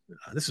us.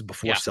 This is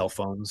before cell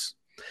phones.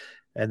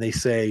 And they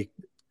say,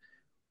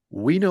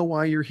 we know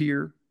why you're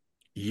here.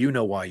 You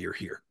know why you're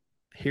here.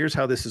 here's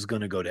how this is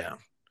going to go down.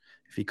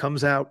 If he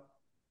comes out,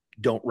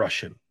 don't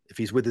rush him. If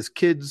he's with his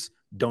kids,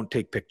 don't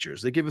take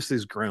pictures. They give us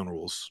these ground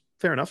rules.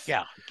 Fair enough.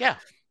 Yeah. Yeah.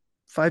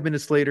 5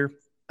 minutes later,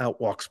 out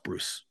walks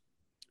Bruce.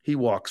 He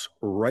walks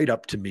right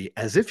up to me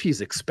as if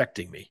he's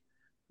expecting me,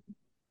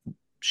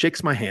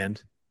 shakes my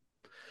hand.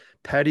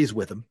 Patty's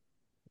with him.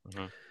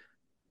 Mm-hmm.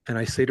 And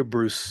I say to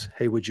Bruce,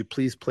 hey, would you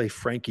please play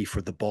Frankie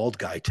for the bald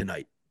guy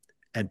tonight?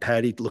 And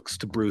Patty looks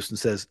to Bruce and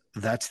says,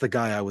 that's the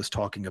guy I was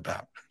talking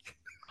about.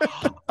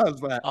 How's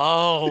that?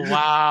 Oh,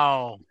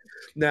 wow.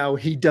 Now,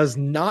 he does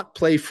not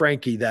play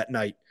Frankie that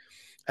night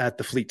at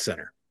the Fleet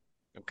Center.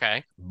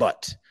 Okay.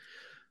 But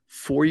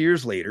 4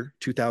 years later,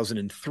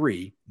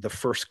 2003, the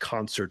first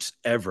concerts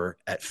ever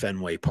at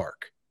Fenway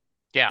Park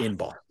in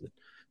Boston.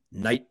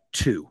 Night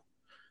 2.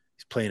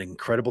 He's playing an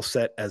incredible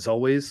set as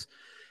always.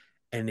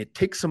 And it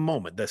takes a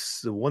moment.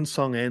 The one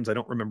song ends. I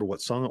don't remember what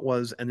song it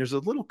was. And there's a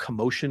little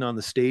commotion on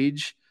the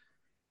stage.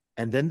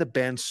 And then the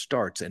band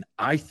starts. And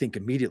I think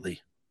immediately,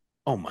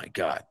 oh my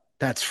God,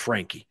 that's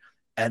Frankie.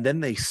 And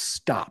then they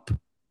stop.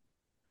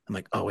 I'm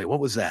like, oh, wait, what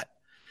was that?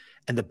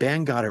 And the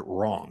band got it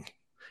wrong.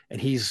 And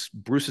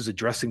Bruce is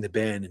addressing the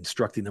band,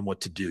 instructing them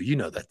what to do. You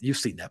know that. You've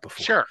seen that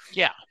before. Sure.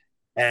 Yeah.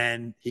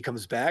 And he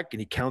comes back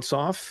and he counts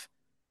off.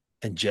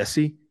 And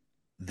Jesse,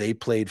 they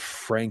played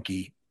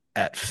Frankie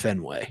at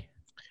Fenway.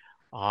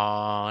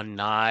 Oh,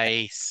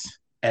 nice.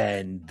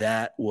 And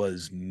that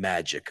was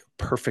magic.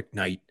 Perfect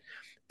night.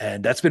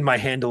 And that's been my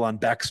handle on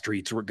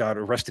Backstreets. God,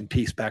 rest in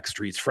peace,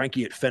 Backstreets.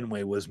 Frankie at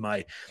Fenway was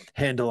my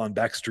handle on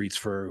Backstreets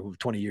for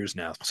 20 years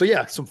now. So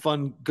yeah, some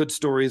fun, good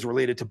stories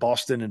related to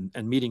Boston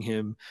and meeting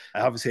him.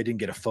 Obviously, I didn't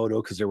get a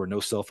photo because there were no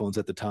cell phones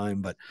at the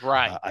time, but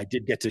I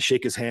did get to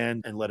shake his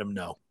hand and let him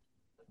know.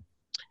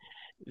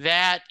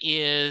 That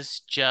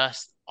is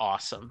just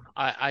awesome.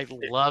 I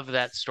love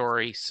that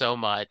story so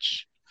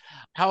much.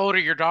 How old are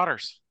your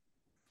daughters?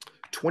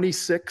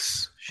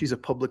 26. She's a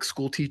public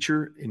school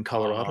teacher in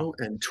Colorado,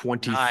 and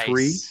 23.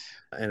 Nice.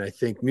 And I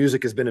think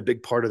music has been a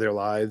big part of their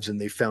lives,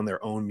 and they found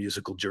their own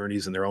musical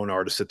journeys and their own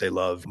artists that they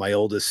love. My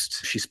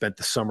oldest, she spent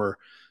the summer,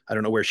 I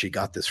don't know where she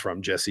got this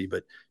from, Jesse,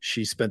 but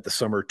she spent the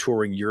summer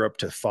touring Europe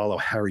to follow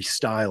Harry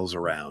Styles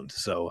around.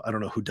 So I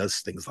don't know who does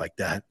things like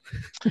that.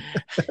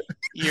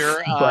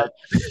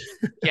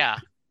 Yeah.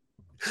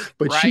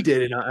 But she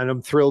did, and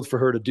I'm thrilled for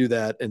her to do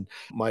that. And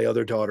my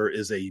other daughter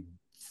is a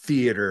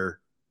theater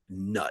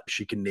nut.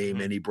 She can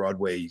name any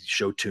Broadway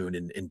show tune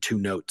in 2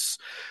 notes.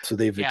 So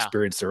they've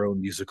experienced their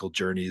own musical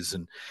journeys,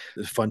 and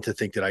it's fun to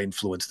think that I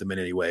influenced them in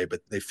any way,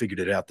 but they figured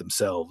it out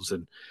themselves.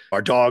 And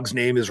our dog's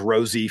name is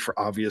Rosie for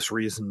obvious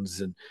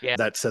reasons, and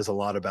that says a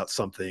lot about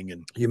something.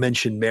 And you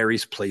mentioned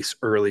Mary's Place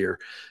earlier.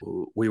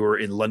 We were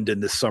in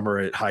London this summer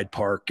at Hyde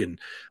Park, and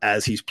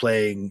as he's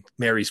playing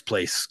Mary's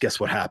Place,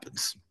 guess what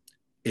happens?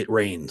 It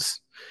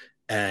rains.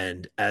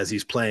 And as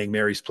he's playing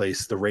Mary's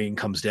Place, the rain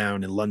comes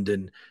down in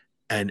London,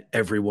 and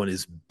everyone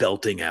is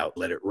belting out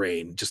Let It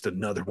Rain. Just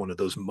another one of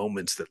those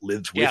moments that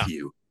lives with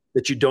you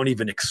that you don't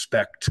even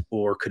expect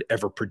or could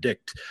ever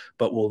predict,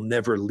 but will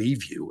never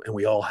leave you. And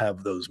we all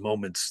have those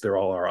moments. They're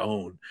all our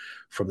own,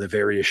 from the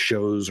various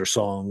shows or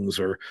songs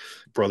or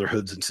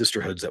brotherhoods and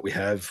sisterhoods that we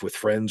have with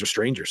friends or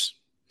strangers.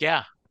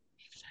 Yeah.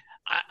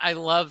 I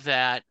love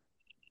that.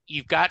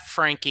 You've got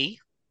Frankie.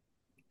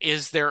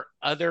 Is there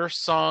other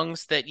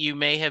songs that you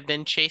may have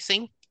been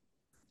chasing?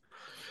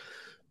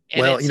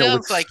 And it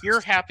sounds like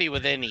you're happy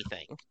with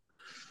anything.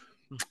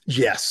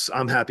 Yes,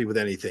 I'm happy with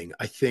anything.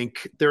 I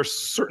think there are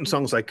certain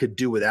songs I could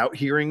do without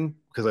hearing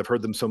because I've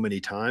heard them so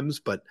many times,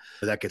 but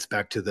that gets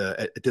back to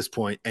at this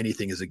point,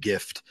 anything is a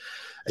gift.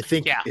 I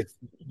think if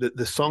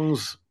the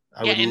songs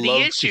I would love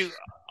the issue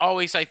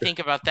always I think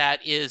about that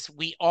is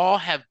we all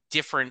have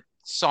different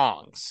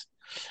songs,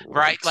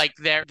 right? Like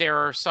there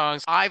are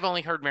songs. I've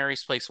only heard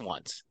Mary's Place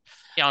once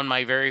on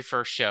my very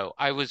first show.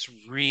 I was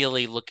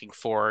really looking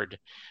forward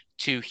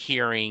to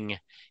hearing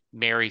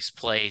Mary's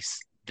Place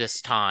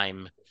this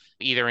time,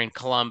 either in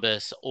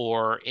Columbus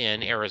or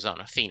in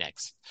Arizona,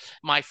 Phoenix.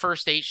 My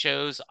first 8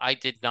 shows, I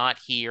did not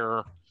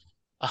hear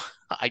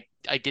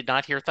I did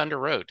not hear Thunder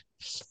Road.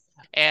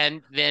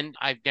 And then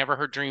I've never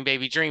heard Dream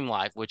Baby Dream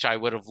live, which I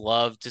would have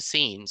loved to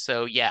seen.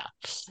 So yeah,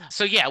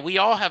 we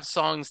all have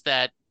songs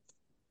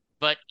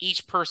but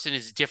each person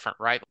is different,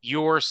 right?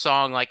 Your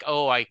song, like,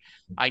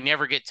 I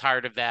never get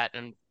tired of that.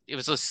 And it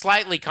was a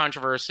slightly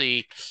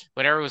controversy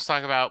when everyone was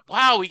talking about,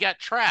 wow, we got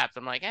Trapped.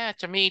 I'm like,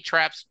 to me,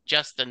 Trapped's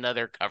just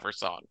another cover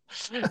song.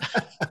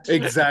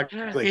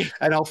 Exactly.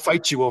 And I'll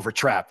fight you over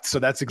Trapped. So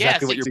that's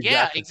exactly what you're doing.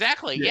 Yeah,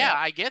 exactly. Yeah,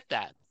 I get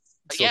that.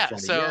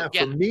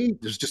 For me,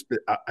 there's just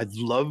I'd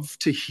love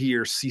to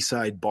hear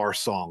Seaside Bar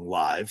Song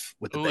live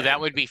with the band.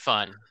 That would be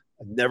fun.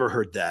 I've never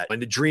heard that. And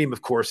the dream,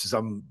 of course, is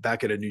I'm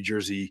back at a New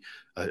Jersey,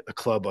 a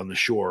club on the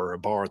shore, a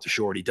bar at the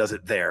shore, and he does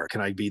it there. Can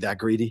I be that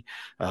greedy?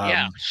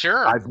 Yeah,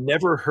 sure. I've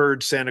never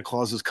heard Santa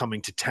Claus is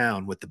Coming to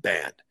Town with the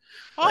band.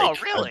 Oh,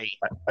 really?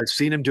 I've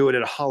seen him do it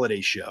at a holiday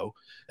show.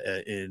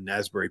 in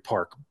Asbury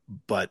Park,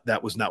 but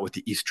that was not with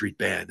the E Street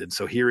Band. And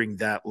so hearing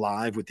that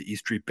live with the E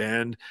Street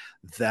Band,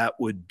 that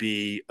would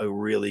be a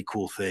really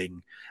cool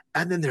thing.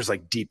 And then there's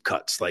like deep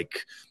cuts,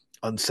 like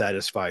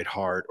Unsatisfied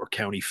Heart or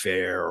County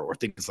Fair or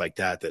things like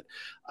that, that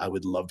I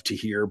would love to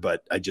hear,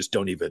 but I just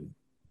don't even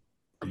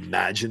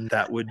imagine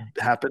that would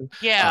happen.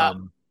 Yeah,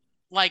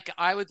 like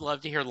I would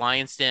love to hear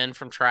Lion's Den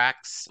from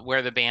tracks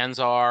where the bands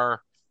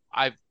are.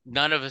 I've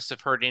none of us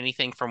have heard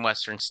anything from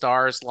Western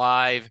Stars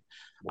live.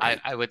 Right.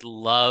 I would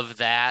love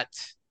that.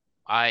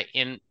 I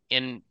in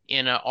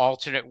an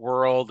alternate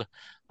world,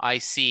 I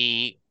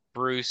see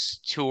Bruce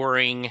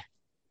touring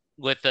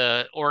with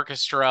the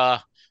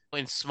orchestra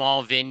in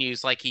small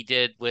venues like he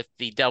did with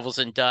the Devils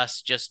and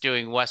Dust, just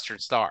doing Western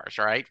Stars,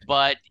 right?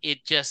 But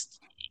it just,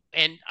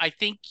 and I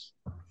think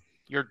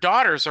your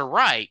daughters are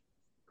right.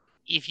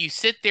 If you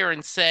sit there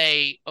and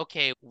say,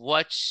 okay,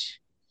 let's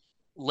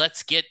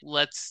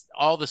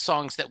all the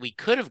songs that we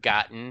could have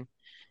gotten,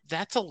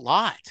 that's a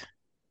lot.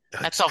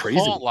 That's That's a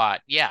whole crazy.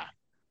 lot. Yeah.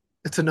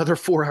 It's another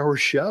 4 hour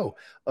show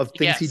of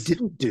things he Yes.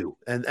 didn't do.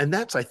 And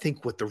that's, I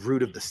think, what the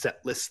root of the set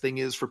list thing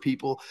is for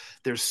people.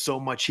 There's so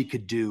much he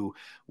could do.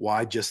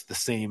 Why just the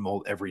same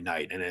old every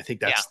night? And I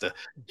think Yeah.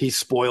 he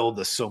spoiled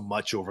us so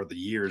much over the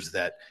years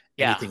that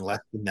Yeah. anything less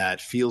than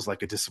that feels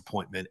like a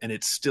disappointment. And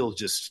it's still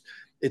just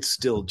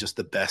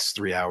the best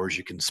 3 hours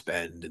you can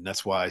spend. And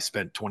that's why I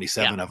spent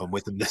Yeah. 27 of them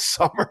with him this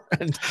summer,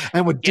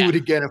 and would do Yeah. it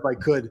again if I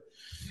could.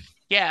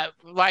 Yeah.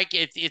 Like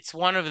it's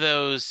one of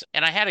those,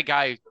 and I had a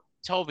guy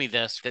told me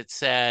this that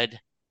said,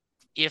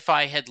 if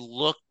I had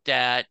looked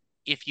at,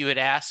 if you had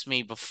asked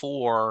me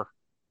before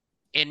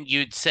and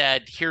you'd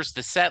said, here's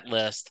the set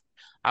list,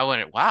 I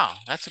went, wow,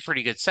 that's a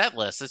pretty good set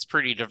list. It's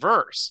pretty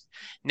diverse.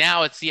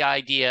 Now it's the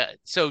idea.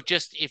 So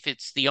just if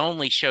it's the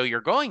only show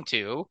you're going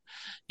to,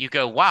 you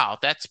go, wow,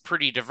 that's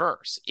pretty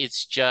diverse.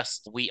 It's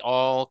just we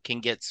all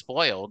can get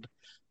spoiled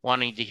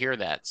wanting to hear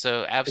that.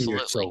 So You're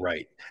so absolutely.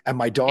 right. And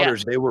my Yeah,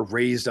 daughters, they were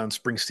raised on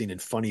Springsteen in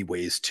funny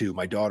ways too.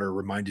 My daughter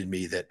reminded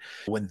me that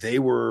when they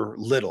were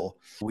little,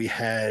 we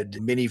had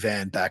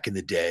minivan back in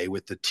the day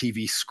with the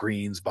TV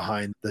screens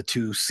behind the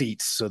two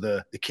seats so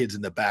the kids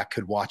in the back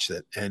could watch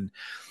it. And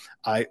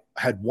I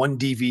had one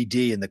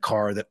DVD in the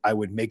car that I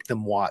would make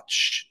them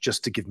watch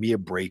just to give me a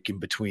break in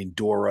between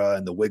Dora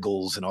and the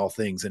Wiggles and all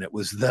things. And it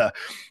was the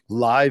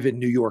Live in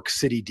New York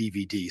City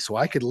DVD. So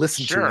I could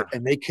listen to it sure.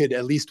 and they could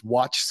at least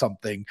watch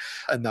something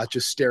and not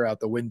just stare out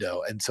the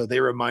window. And so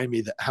they remind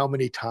me that how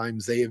many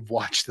times they have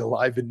watched the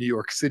Live in New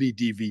York City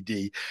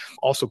DVD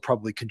also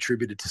probably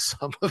contributed to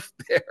some of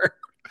their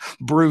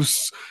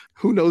Bruce,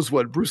 who knows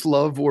what, Bruce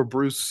love or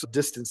Bruce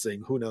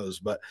distancing, who knows,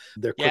 but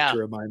they're quick to Yeah,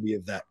 remind me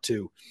of that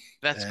too.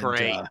 that's And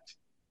great.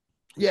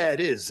 yeah, it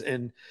is.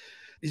 And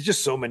it's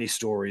just so many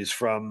stories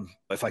from,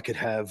 if I could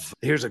have,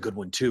 here's a good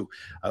one too.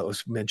 I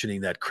was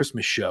mentioning that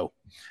Christmas show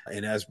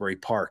in Asbury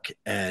Park,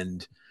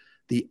 and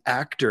the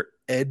actor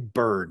Ed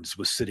Burns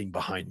was sitting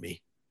behind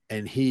me.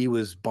 And he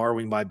was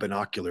borrowing my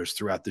binoculars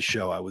throughout the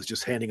show. I was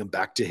just handing them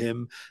back to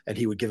him, and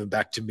he would give them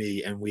back to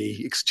me. And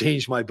we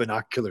exchanged my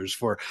binoculars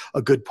for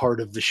a good part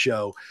of the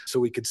show so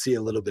we could see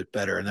a little bit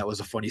better. And that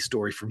was a funny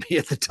story for me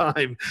at the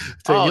time.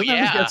 Saying, Oh you'll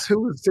never yeah. guess who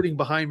was sitting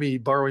behind me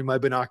borrowing my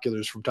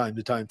binoculars from time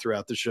to time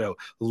throughout the show.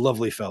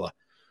 Lovely fella.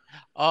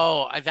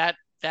 Oh, that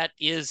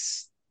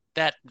is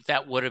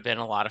that would have been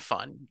a lot of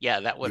fun. Yeah,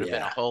 that would have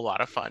been a Yeah. whole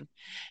lot of fun.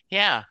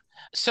 Yeah.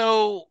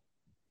 So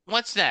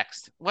what's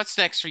next? What's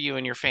next for you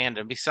and your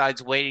fandom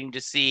besides waiting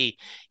to see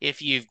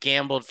if you've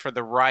gambled for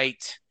the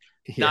right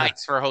Yeah.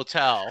 nights for a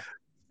hotel?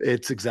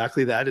 It's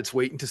exactly that. It's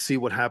waiting to see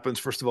what happens.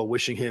 First of all,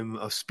 wishing him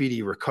a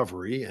speedy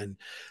recovery and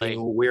Like,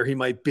 where he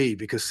might be,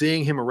 because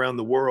seeing him around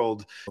the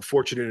world,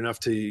 fortunate enough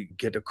to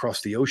get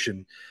across the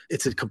ocean,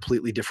 it's a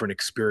completely different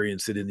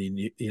experience than in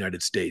the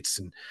United States.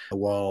 And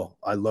while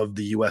I love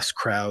the US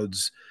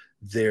crowds,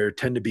 they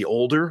tend to be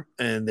older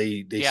and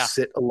they yeah,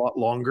 sit a lot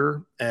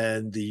longer.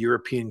 And the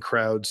European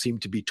crowd seem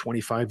to be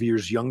 25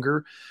 years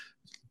younger,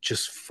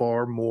 just a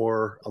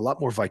lot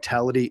more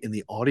vitality in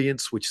the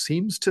audience, which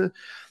seems to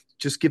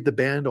just give the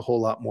band a whole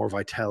lot more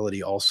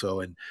vitality also.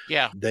 And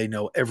yeah, they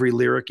know every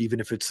lyric, even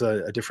if it's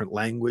a different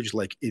language,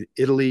 like in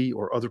Italy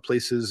or other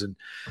places. And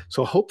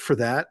so hope for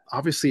that.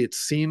 Obviously, it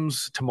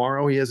seems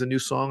tomorrow he has a new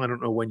song. I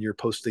don't know when you're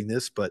posting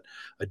this, but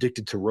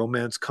Addicted to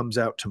Romance comes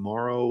out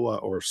tomorrow,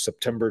 or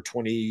September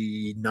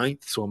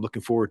 29th. So I'm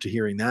looking forward to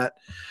hearing that.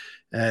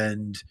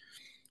 And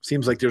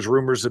seems like there's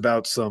rumors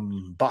about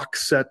some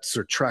box sets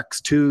or tracks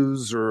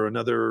twos or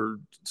another,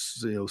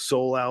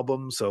 soul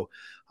album. So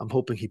I'm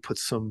hoping he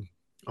puts some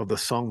of the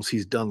songs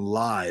he's done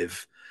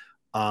live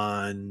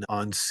on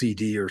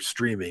CD or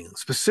streaming.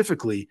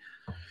 Specifically,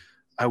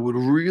 I would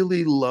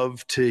really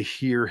love to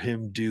hear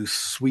him do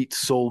sweet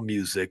soul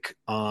music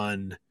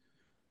on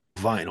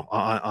vinyl,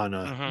 on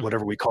a hmm,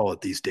 whatever we call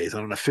it these days,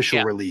 on an official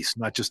yeah, release,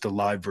 not just a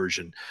live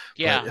version.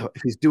 But yeah,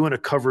 if he's doing a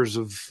covers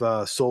of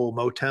soul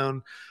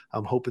Motown,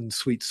 I'm hoping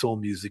sweet soul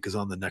music is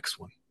on the next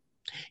one.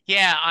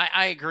 yeah.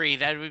 I agree.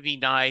 That would be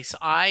nice.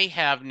 I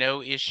have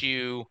no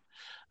issue.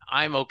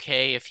 I'm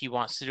okay if he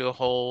wants to do a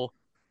whole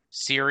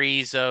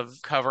series of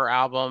cover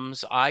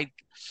albums.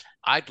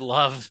 I'd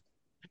love,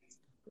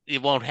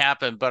 it won't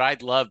happen, but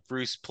I'd love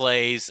Bruce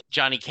plays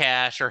Johnny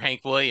Cash or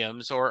Hank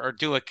Williams, or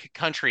do a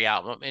country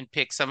album and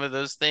pick some of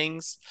those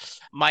things.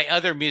 My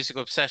other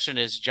musical obsession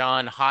is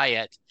John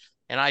Hyatt,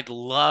 and I'd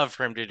love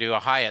for him to do a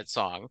Hyatt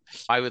song.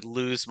 I would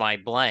lose my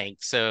blank.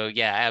 So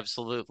yeah,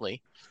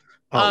 absolutely.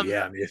 Oh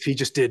yeah, I mean, if he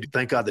just did,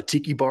 thank God the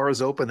Tiki Bar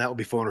is open, that would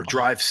be fun. Or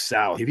Drive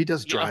South. If he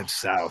does Yeah. Drive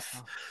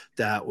South,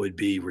 that would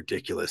be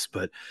ridiculous.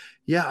 But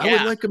yeah, I would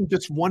Yeah. like him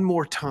just one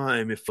more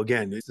time. If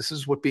again, this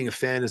is what being a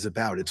fan is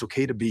about. It's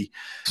okay to be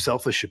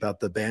selfish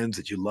about the bands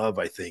that you love.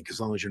 I think as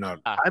long as you're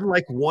not. I'd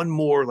like one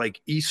more like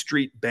E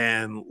Street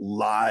band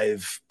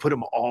live. Put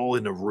them all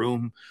in a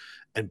room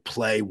and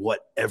play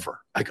whatever.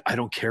 I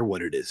don't care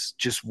what it is.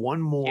 Just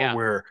one more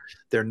where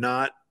they're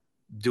not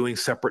doing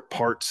separate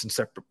parts in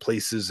separate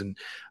places. And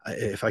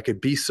if I could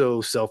be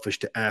so selfish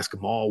to ask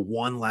them all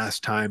one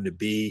last time to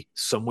be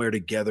somewhere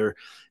together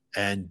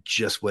and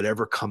just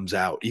whatever comes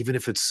out, even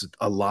if it's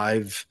a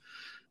live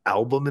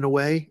album in a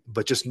way,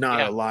 but just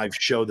not a live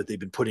show that they've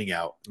been putting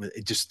out.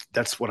 It just,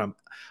 that's what I'm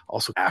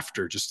also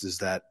after, just as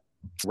that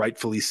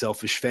rightfully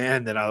selfish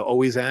fan that I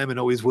always am and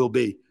always will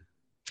be.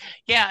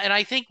 Yeah. And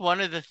I think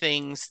one of the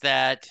things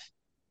that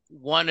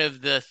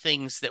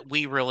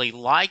we really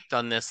liked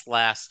on this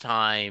last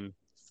time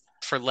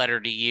for Letter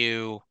to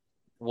You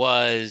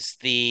was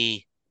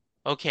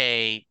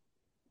okay,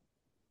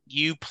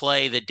 you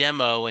play the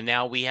demo and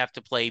now we have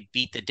to play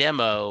Beat the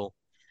Demo,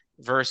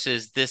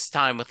 versus this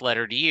time with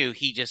Letter to You,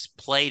 he just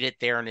played it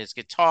there on his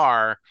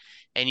guitar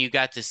and you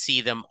got to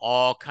see them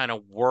all kind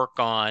of work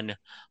on,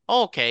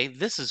 okay,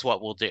 this is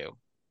what we'll do.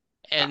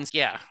 And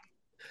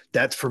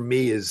that's for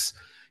me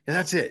and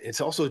that's it.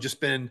 It's also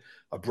just been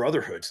a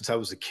brotherhood since I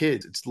was a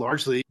kid. It's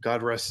largely,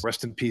 God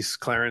rest in peace,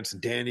 Clarence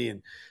and Danny.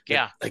 And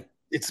like,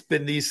 it's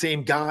been these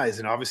same guys.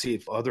 And obviously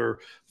if other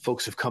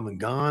folks have come and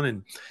gone,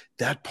 and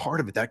that part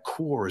of it, that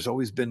core has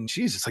always been,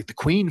 it's like the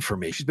queen for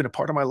me. She's been a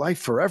part of my life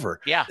forever.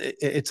 Yeah.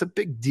 It's a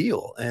big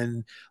deal.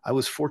 And I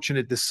was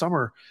fortunate this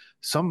summer,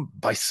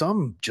 by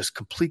some just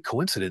complete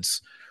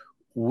coincidence,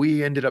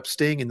 we ended up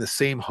staying in the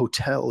same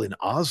hotel in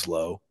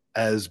Oslo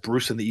as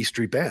Bruce and the E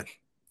Street Band.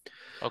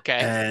 Okay.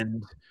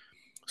 And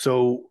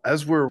so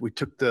we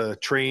took the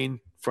train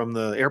from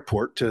the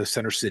airport to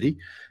Center City,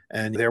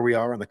 and there we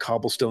are on the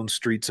cobblestone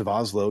streets of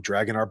Oslo,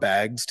 dragging our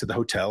bags to the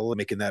hotel and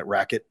making that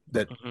racket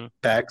that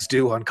bags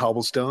do on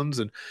cobblestones.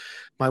 And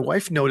my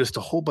wife noticed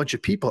a whole bunch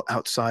of people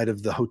outside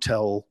of the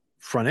hotel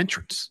front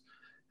entrance.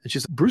 And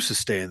she's like, Bruce is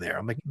staying there.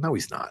 I'm like, no,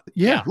 he's not.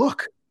 Yeah,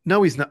 look.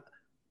 No, he's not.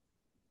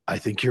 I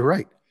think you're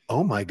right.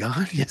 Oh my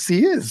God. Yes,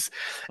 he is.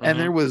 And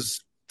there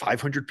was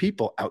 500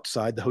 people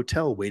outside the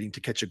hotel waiting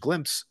to catch a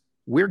glimpse.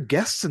 We're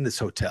guests in this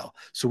hotel,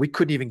 so we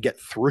couldn't even get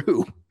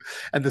through.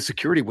 And the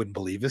security wouldn't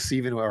believe us,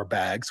 even our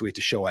bags. We had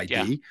to show ID.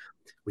 Yeah.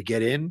 We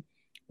get in,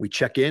 we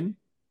check in,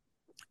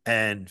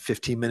 and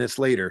 15 minutes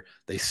later,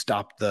 they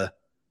stopped the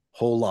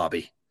whole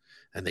lobby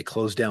and they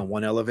closed down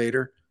one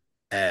elevator.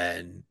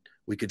 And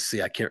we could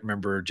see, I can't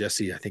remember,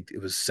 Jesse, I think it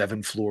was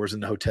 7 floors in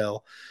the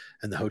hotel.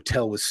 And the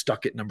hotel was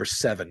stuck at number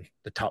 7,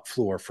 the top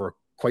floor, for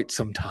quite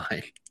some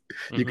time.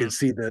 You can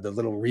see the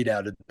little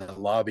readout in the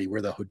lobby where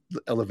the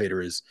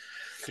elevator is.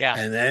 Yeah.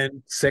 And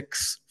then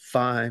 6,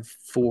 5,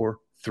 4,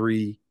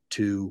 3,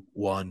 2,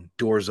 1,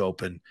 doors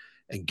open.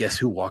 And guess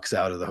who walks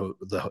out of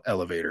the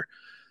elevator?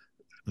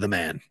 The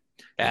man.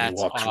 That's and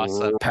he walks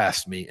awesome.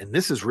 past me. And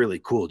this is really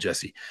cool,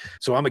 Jesse.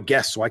 So I'm a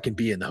guest, so I can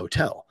be in the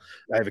hotel.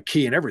 I have a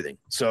key and everything.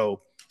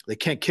 So they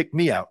can't kick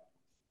me out.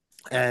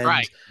 And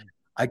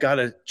I got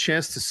a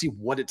chance to see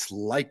what it's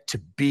like to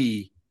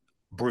be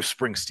Bruce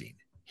Springsteen.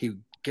 He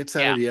gets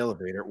out of the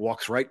elevator,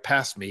 walks right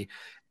past me,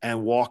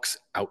 and walks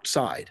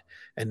outside.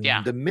 And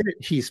the minute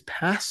he's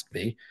past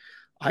me,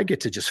 I get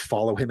to just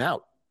follow him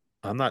out.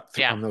 I'm not,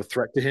 I'm no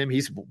threat to him.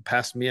 He's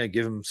past me. I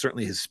give him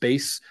certainly his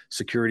space.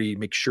 Security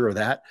makes sure of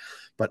that.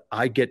 But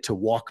I get to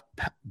walk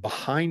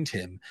behind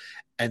him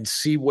and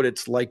see what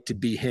it's like to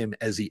be him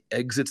as he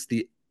exits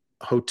the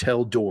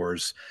hotel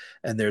doors.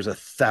 And there's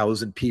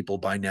 1,000 people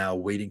by now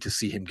waiting to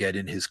see him get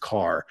in his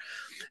car.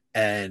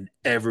 And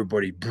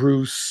everybody,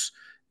 Bruce.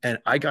 And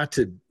I got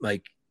to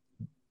like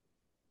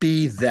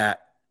be that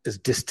as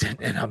distant,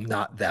 and I'm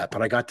not that,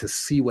 but I got to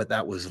see what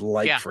that was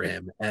like for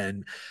him.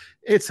 And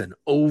it's an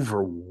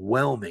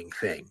overwhelming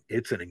thing.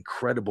 It's an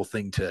incredible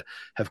thing to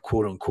have,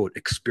 quote unquote,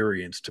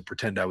 experience, to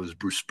pretend I was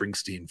Bruce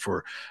Springsteen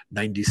for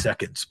 90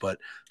 seconds. But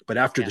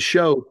after the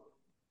show,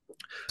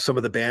 some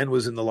of the band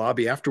was in the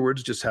lobby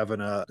afterwards, just having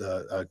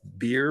a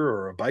beer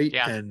or a bite.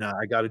 And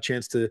I got a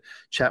chance to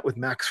chat with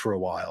Max for a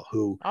while,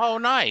 who, oh,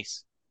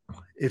 nice.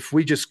 If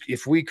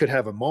we could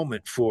have a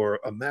moment for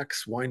a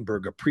Max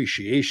Weinberg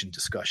appreciation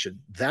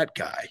discussion, that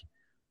guy,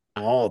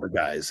 all the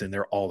guys, and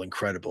they're all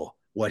incredible.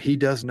 What he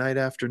does night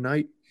after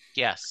night,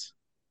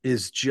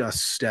 is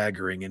just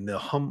staggering. And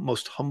the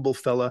most humble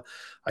fella.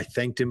 I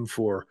thanked him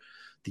for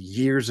the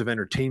years of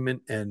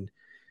entertainment, and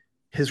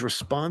his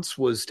response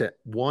was to,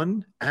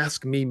 one,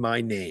 ask me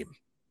my name.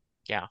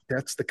 Yeah.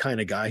 That's the kind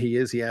of guy he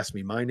is. He asked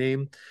me my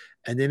name,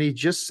 and then he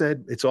just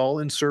said it's all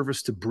in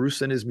service to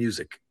Bruce and his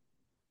music.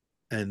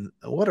 And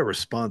what a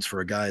response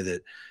for a guy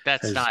that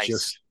That's has nice.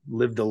 just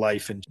lived a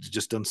life and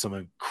just done some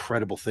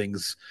incredible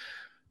things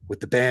with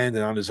the band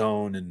and on his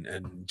own,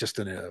 and just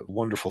a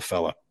wonderful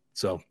fella.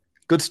 So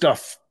good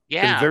stuff.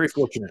 Been Yeah. very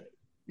fortunate.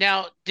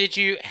 Now,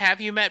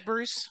 have you met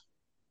Bruce?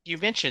 You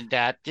mentioned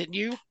that, didn't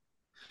you?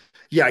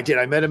 Yeah, I did.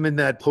 I met him in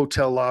that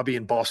hotel lobby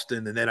in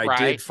Boston, and then Right.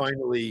 I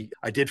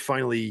did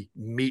finally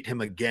meet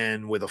him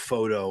again with a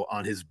photo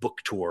on his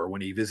book tour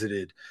when he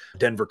visited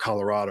Denver,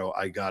 Colorado.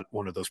 I got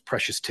one of those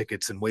precious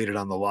tickets and waited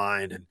on the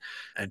line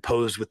and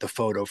posed with the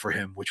photo for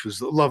him, which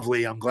was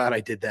lovely. I'm glad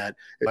I did that.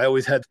 I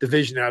always had the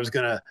vision that I was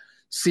gonna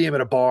see him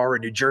at a bar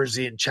in New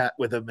Jersey and chat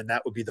with him, and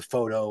that would be the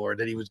photo, or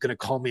that he was going to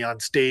call me on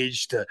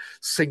stage to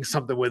sing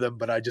something with him.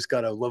 But I just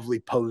got a lovely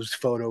posed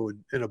photo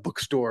in a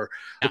bookstore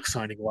Yeah. book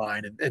signing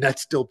line, and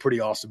that's still pretty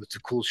awesome. It's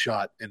a cool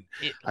shot, and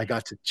It- I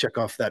got to check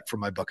off that from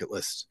my bucket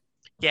list.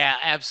 yeah,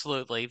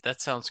 absolutely. That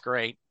sounds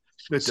great.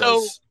 It So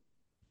does.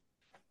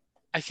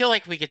 I feel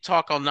like we could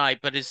talk all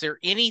night, but is there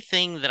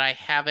anything that I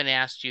haven't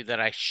asked you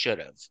that I should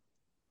have?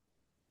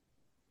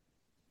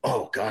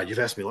 Oh God, you've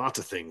asked me lots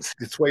of things.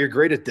 That's why you're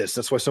great at this.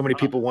 That's why so many Uh,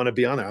 people want to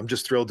be on there. I'm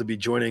just thrilled to be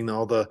joining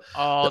all the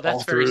oh,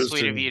 that's very authors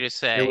sweet of and you to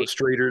say.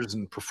 illustrators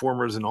and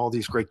performers and all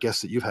these great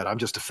guests that you've had. I'm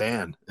just a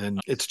fan, and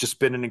it's just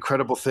been an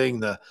incredible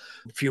thing. The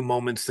few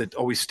moments that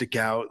always stick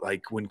out,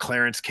 like when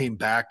Clarence came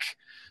back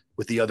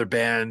with the other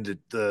band at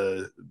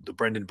the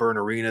Brendan Byrne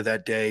Arena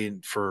that day,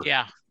 and for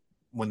Yeah.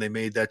 when they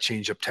made that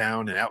change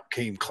uptown, and out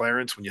came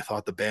Clarence when you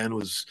thought the band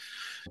was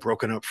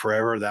broken up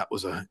forever. That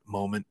was a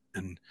moment.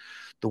 And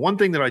the one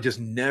thing that I just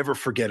never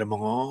forget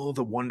among all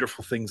the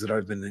wonderful things that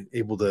I've been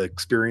able to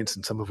experience,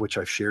 and some of which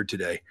I've shared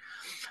today,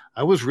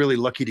 I was really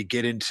lucky to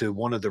get into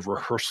one of the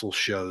rehearsal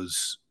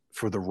shows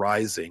for The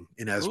Rising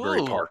in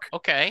Asbury Ooh, Park,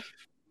 okay.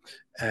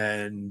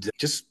 and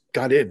just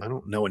got in. I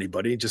don't know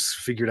anybody, just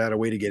figured out a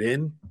way to get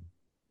in.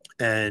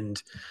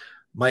 And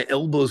my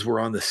elbows were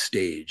on the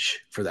stage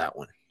for that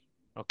one.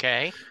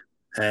 Okay.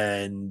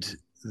 And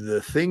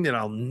the thing that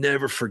I'll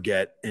never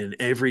forget, and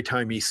every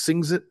time he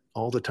sings it,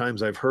 all the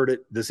times I've heard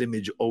it, this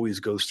image always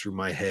goes through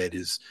my head,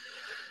 is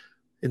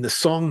in the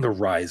song The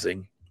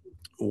Rising,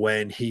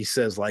 when he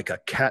says, like a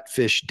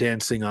catfish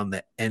dancing on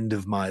the end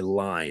of my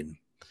line.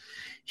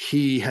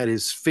 He had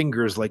his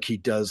fingers like he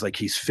does, like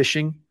he's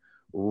fishing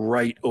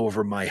right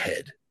over my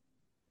head.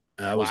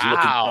 I was looking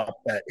Wow. up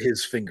at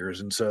his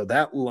fingers. And so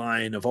that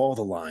line, of all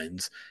the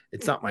lines,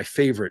 it's not my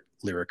favorite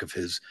lyric of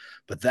his,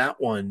 but that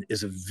one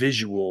is a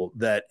visual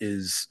that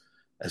is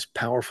as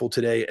powerful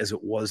today as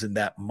it was in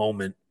that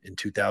moment in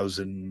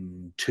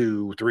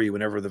 2002, 3,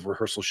 whenever the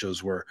rehearsal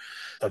shows were,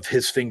 of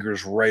his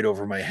fingers right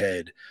over my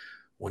head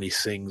when he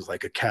sings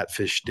like a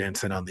catfish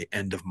dancing on the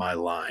end of my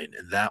line.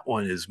 And that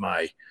one is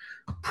my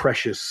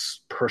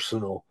precious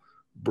personal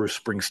Bruce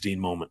Springsteen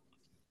moment.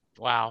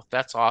 Wow,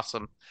 that's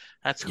awesome.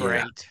 That's Yeah.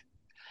 great.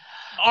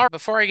 All right,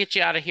 before I get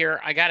you out of here,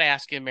 I got to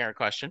ask you a mirror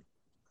question.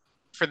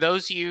 For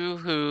those of you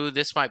who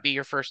this might be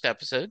your first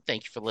episode,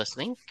 thank you for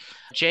listening.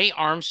 Jay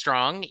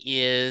Armstrong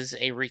is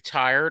a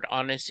retired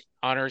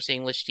honors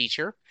English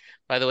teacher.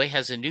 By the way,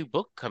 has a new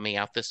book coming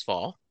out this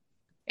fall.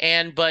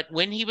 But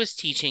when he was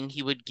teaching,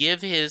 he would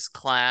give his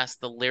class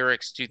the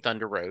lyrics to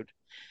Thunder Road.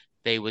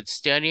 They would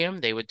study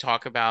them. They would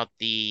talk about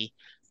the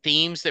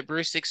themes that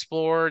Bruce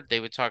explored. They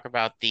would talk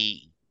about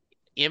the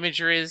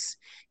imageries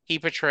he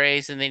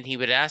portrays, and then he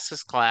would ask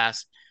his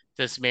class,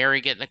 does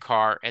Mary get in the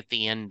car at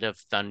the end of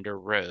Thunder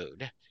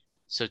Road?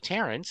 So,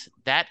 Terence,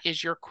 that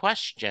is your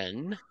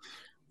question.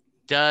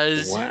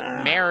 Does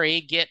Wow.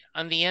 Mary get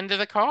on the end of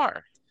the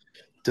car?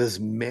 Does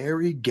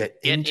Mary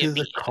get Get into in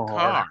the the car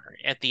car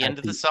at the end at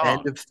of the the end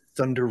song. of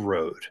Thunder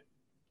Road?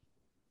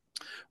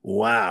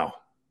 Wow.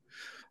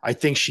 I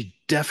think she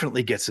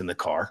definitely gets in the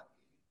car.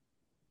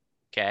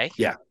 Okay.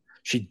 Yeah,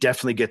 she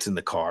definitely gets in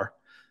the car.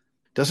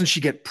 Doesn't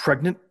she get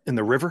pregnant in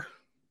the river?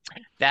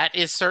 That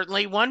is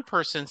certainly one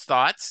person's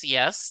thoughts.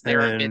 Yes,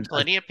 there have been And I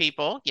plenty of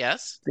people.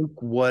 Yes.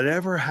 think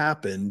whatever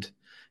happened,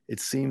 it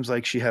seems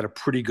like she had a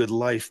pretty good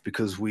life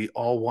because we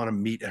all want to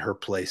meet at her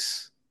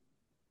place.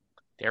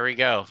 There we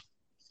go.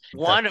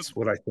 One of That's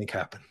what I think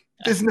happened.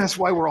 Isn't that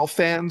why we're all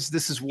fans?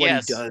 This is what he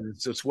yes.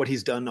 does. It's what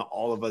he's done to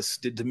all of us,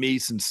 did to me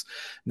since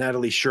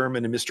Natalie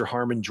Sherman and Mr.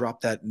 Harmon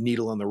dropped that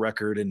needle on the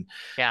record. And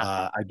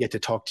Yeah. I get to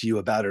talk to you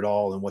about it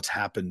all and what's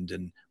happened.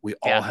 And we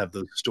all Yeah. have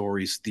those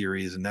stories,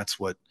 theories, and that's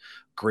what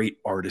great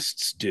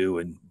artists do.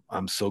 And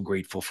I'm so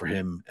grateful for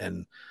him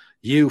and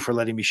you for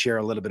letting me share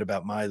a little bit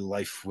about my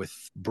life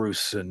with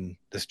Bruce and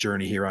this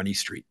journey here on E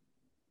Street.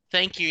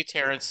 Thank you,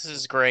 Terence. This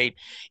is great.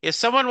 If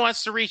someone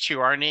wants to reach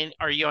you, are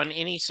you on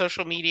any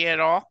social media at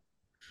all?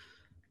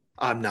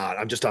 I'm not.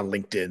 I'm just on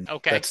LinkedIn.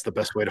 Okay. That's the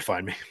best way to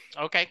find me.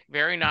 Okay.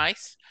 Very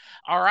nice.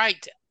 All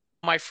right.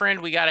 My friend,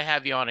 we got to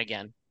have you on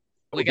again.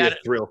 We got a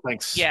thrill.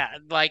 Thanks. Yeah,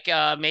 like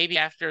maybe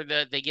after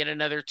they get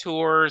another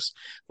tours,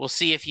 we'll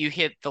see if you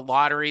hit the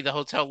lottery, the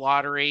hotel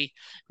lottery.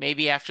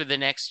 Maybe after the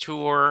next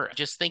tour,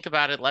 just think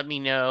about it. Let me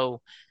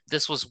know.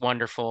 This was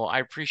wonderful. I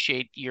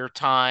appreciate your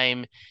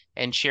time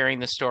and sharing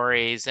the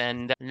stories.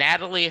 And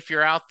Natalie, if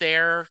you're out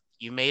there,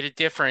 you made a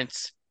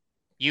difference.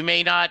 You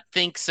may not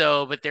think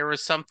so, but there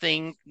was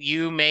something,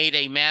 you made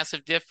a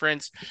massive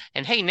difference.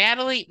 And hey,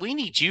 Natalie, we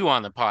need you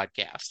on the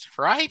podcast,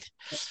 right?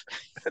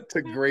 That's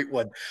a great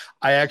one.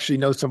 I actually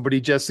know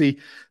somebody, Jesse,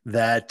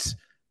 that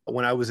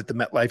when I was at the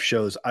MetLife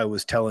shows, I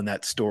was telling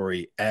that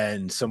story,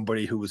 and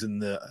somebody who was in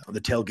the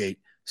tailgate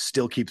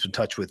still keeps in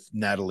touch with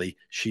Natalie.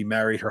 She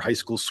married her high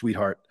school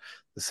sweetheart,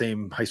 the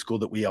same high school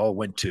that we all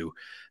went to.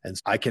 And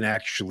I can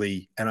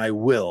actually, and I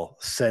will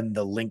send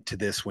the link to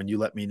this when you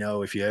let me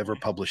know if you ever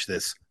publish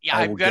this. Yeah,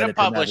 I'm going to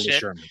publish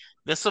it.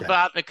 This will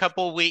about a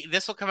couple of weeks.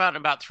 This will come out in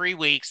about 3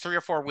 weeks, 3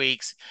 or 4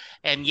 weeks.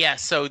 And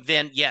yes, so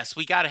then, yes,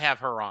 we got to have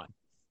her on.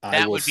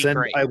 That would be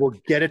great. I will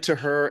get it to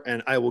her,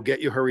 and I will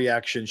get you her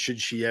reaction should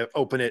she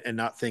open it and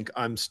not think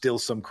I'm still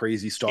some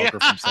crazy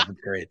stalker from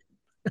 7th grade.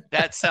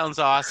 That sounds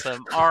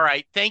awesome. All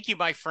right. Thank you,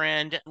 my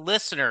friend.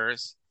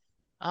 Listeners,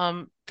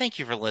 thank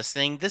you for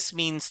listening. This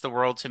means the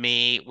world to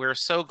me. We're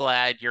so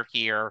glad you're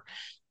here.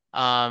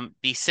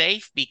 Be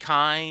safe, be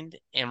kind,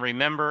 and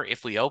remember,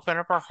 if we open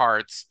up our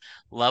hearts,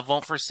 love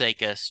won't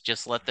forsake us.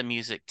 Just let the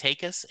music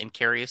take us and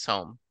carry us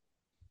home.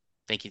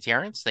 Thank you,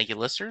 Terence. Thank you,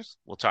 listeners.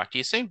 We'll talk to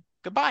you soon.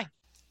 Goodbye.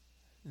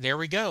 There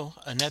we go.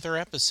 Another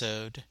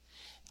episode.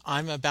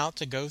 I'm about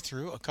to go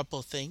through a couple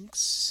of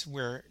things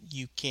where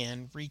you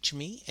can reach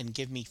me and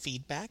give me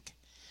feedback.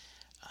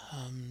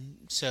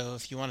 So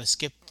if you want to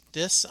skip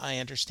this, I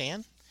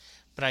understand.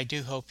 But I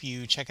do hope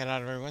you check it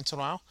out every once in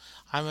a while.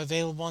 I'm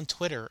available on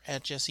Twitter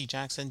at Jesse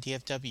Jackson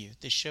DFW.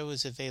 The show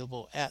is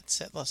available at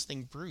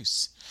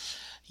setlustingbruce.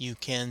 You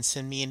can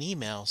send me an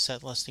email,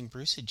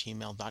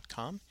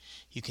 setlustingbruce@gmail.com.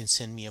 You can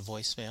send me a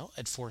voicemail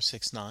at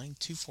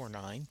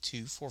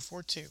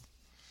 469-249-2442.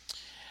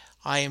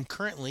 I am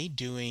currently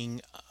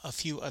doing a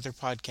few other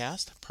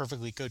podcasts.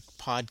 Perfectly Good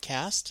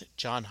Podcast,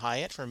 John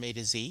Hyatt from A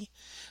to Z,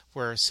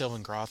 where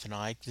Sylvan Groth and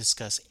I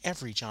discuss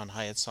every John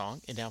Hyatt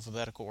song in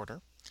alphabetical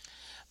order.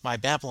 My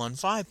Babylon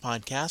 5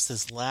 podcast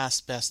is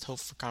Last Best Hope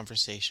for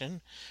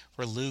Conversation,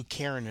 where Lou,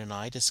 Karen, and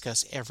I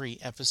discuss every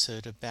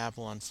episode of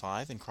Babylon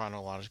 5 in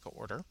chronological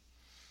order.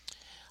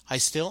 I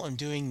still am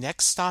doing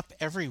Next Stop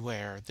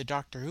Everywhere, the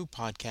Doctor Who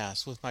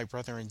podcast with my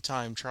brother in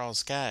time, Charles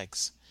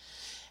Skaggs.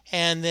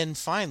 And then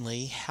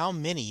finally, How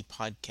Many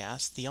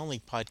Podcasts, the only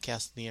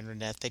podcast on the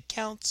internet that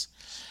counts,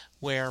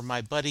 where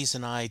my buddies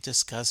and I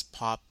discuss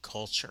pop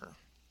culture.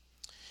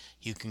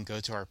 You can go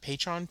to our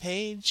Patreon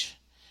page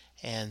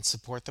and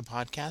support the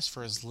podcast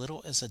for as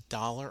little as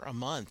 $1 a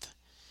month.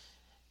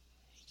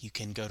 You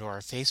can go to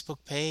our Facebook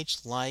page,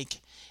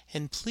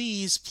 and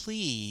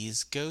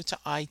please go to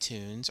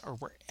iTunes or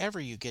wherever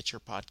you get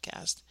your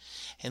podcast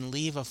and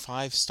leave a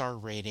 5-star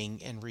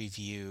rating and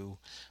review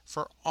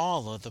for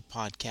all of the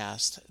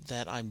podcasts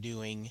that I'm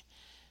doing.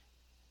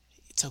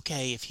 It's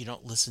okay if you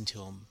don't listen to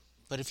them,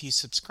 but if you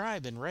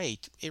subscribe and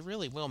rate, it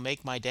really will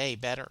make my day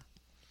better.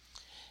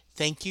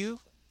 Thank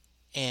you,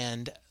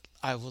 and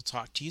I will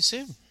talk to you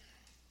soon.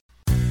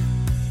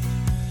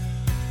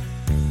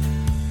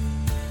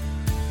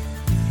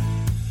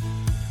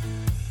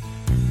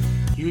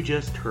 You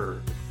just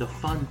heard the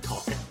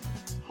fun-talking,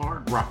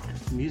 hard-rocking,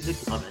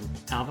 music-loving,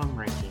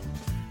 album-ranking,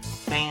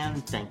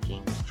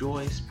 fan-thinking,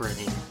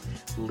 joy-spreading,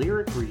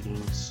 lyric-reading,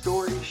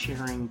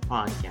 story-sharing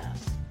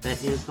podcast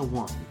that is the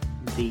one,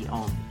 the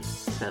only,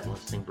 Set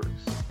Listing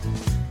Bruce.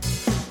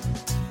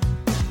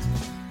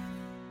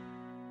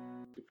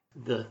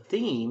 The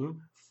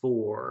theme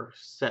for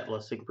Set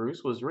Listing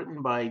Bruce was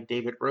written by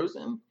David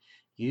Rosen,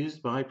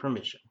 used by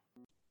permission.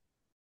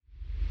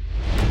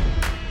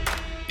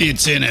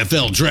 It's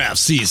NFL draft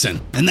season,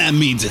 and that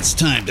means it's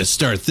time to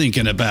start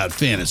thinking about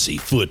fantasy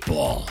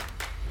football.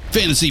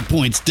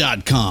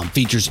 FantasyPoints.com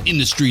features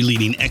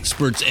industry-leading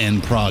experts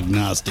and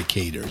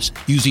prognosticators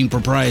using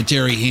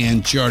proprietary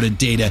hand-charted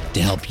data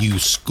to help you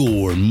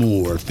score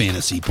more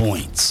fantasy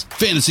points.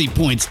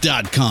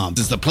 FantasyPoints.com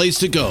is the place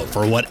to go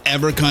for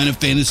whatever kind of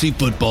fantasy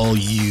football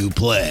you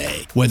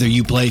play. Whether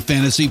you play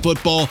fantasy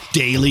football,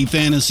 daily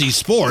fantasy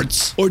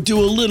sports, or do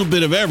a little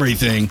bit of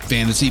everything,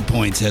 Fantasy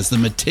Points has the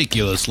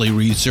meticulously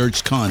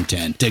researched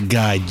content to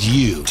guide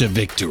you to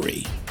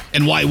victory.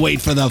 And why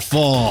wait for the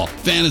fall?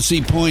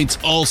 Fantasy Points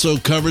also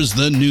covers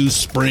the new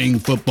spring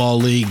football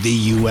league,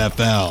 the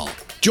UFL.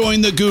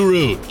 Join the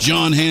guru,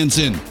 John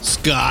Hansen,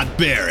 Scott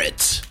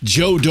Barrett,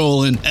 Joe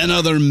Dolan, and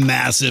other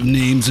massive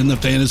names in the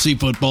fantasy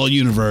football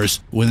universe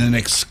with an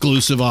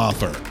exclusive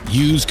offer.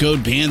 Use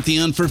code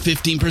Pantheon for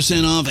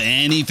 15% off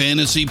any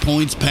Fantasy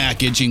Points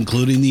package,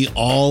 including the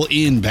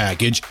all-in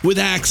package, with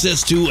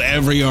access to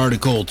every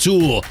article,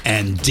 tool,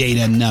 and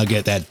data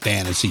nugget that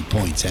Fantasy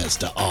Points has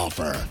to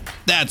offer.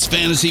 That's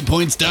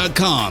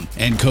FantasyPoints.com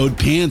and code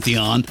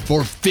Pantheon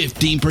for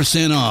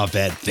 15% off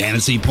at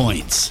Fantasy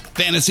Points.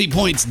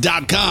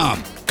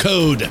 FantasyPoints.com,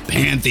 Code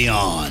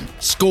Pantheon.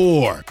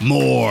 Score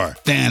more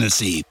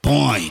fantasy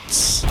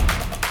points.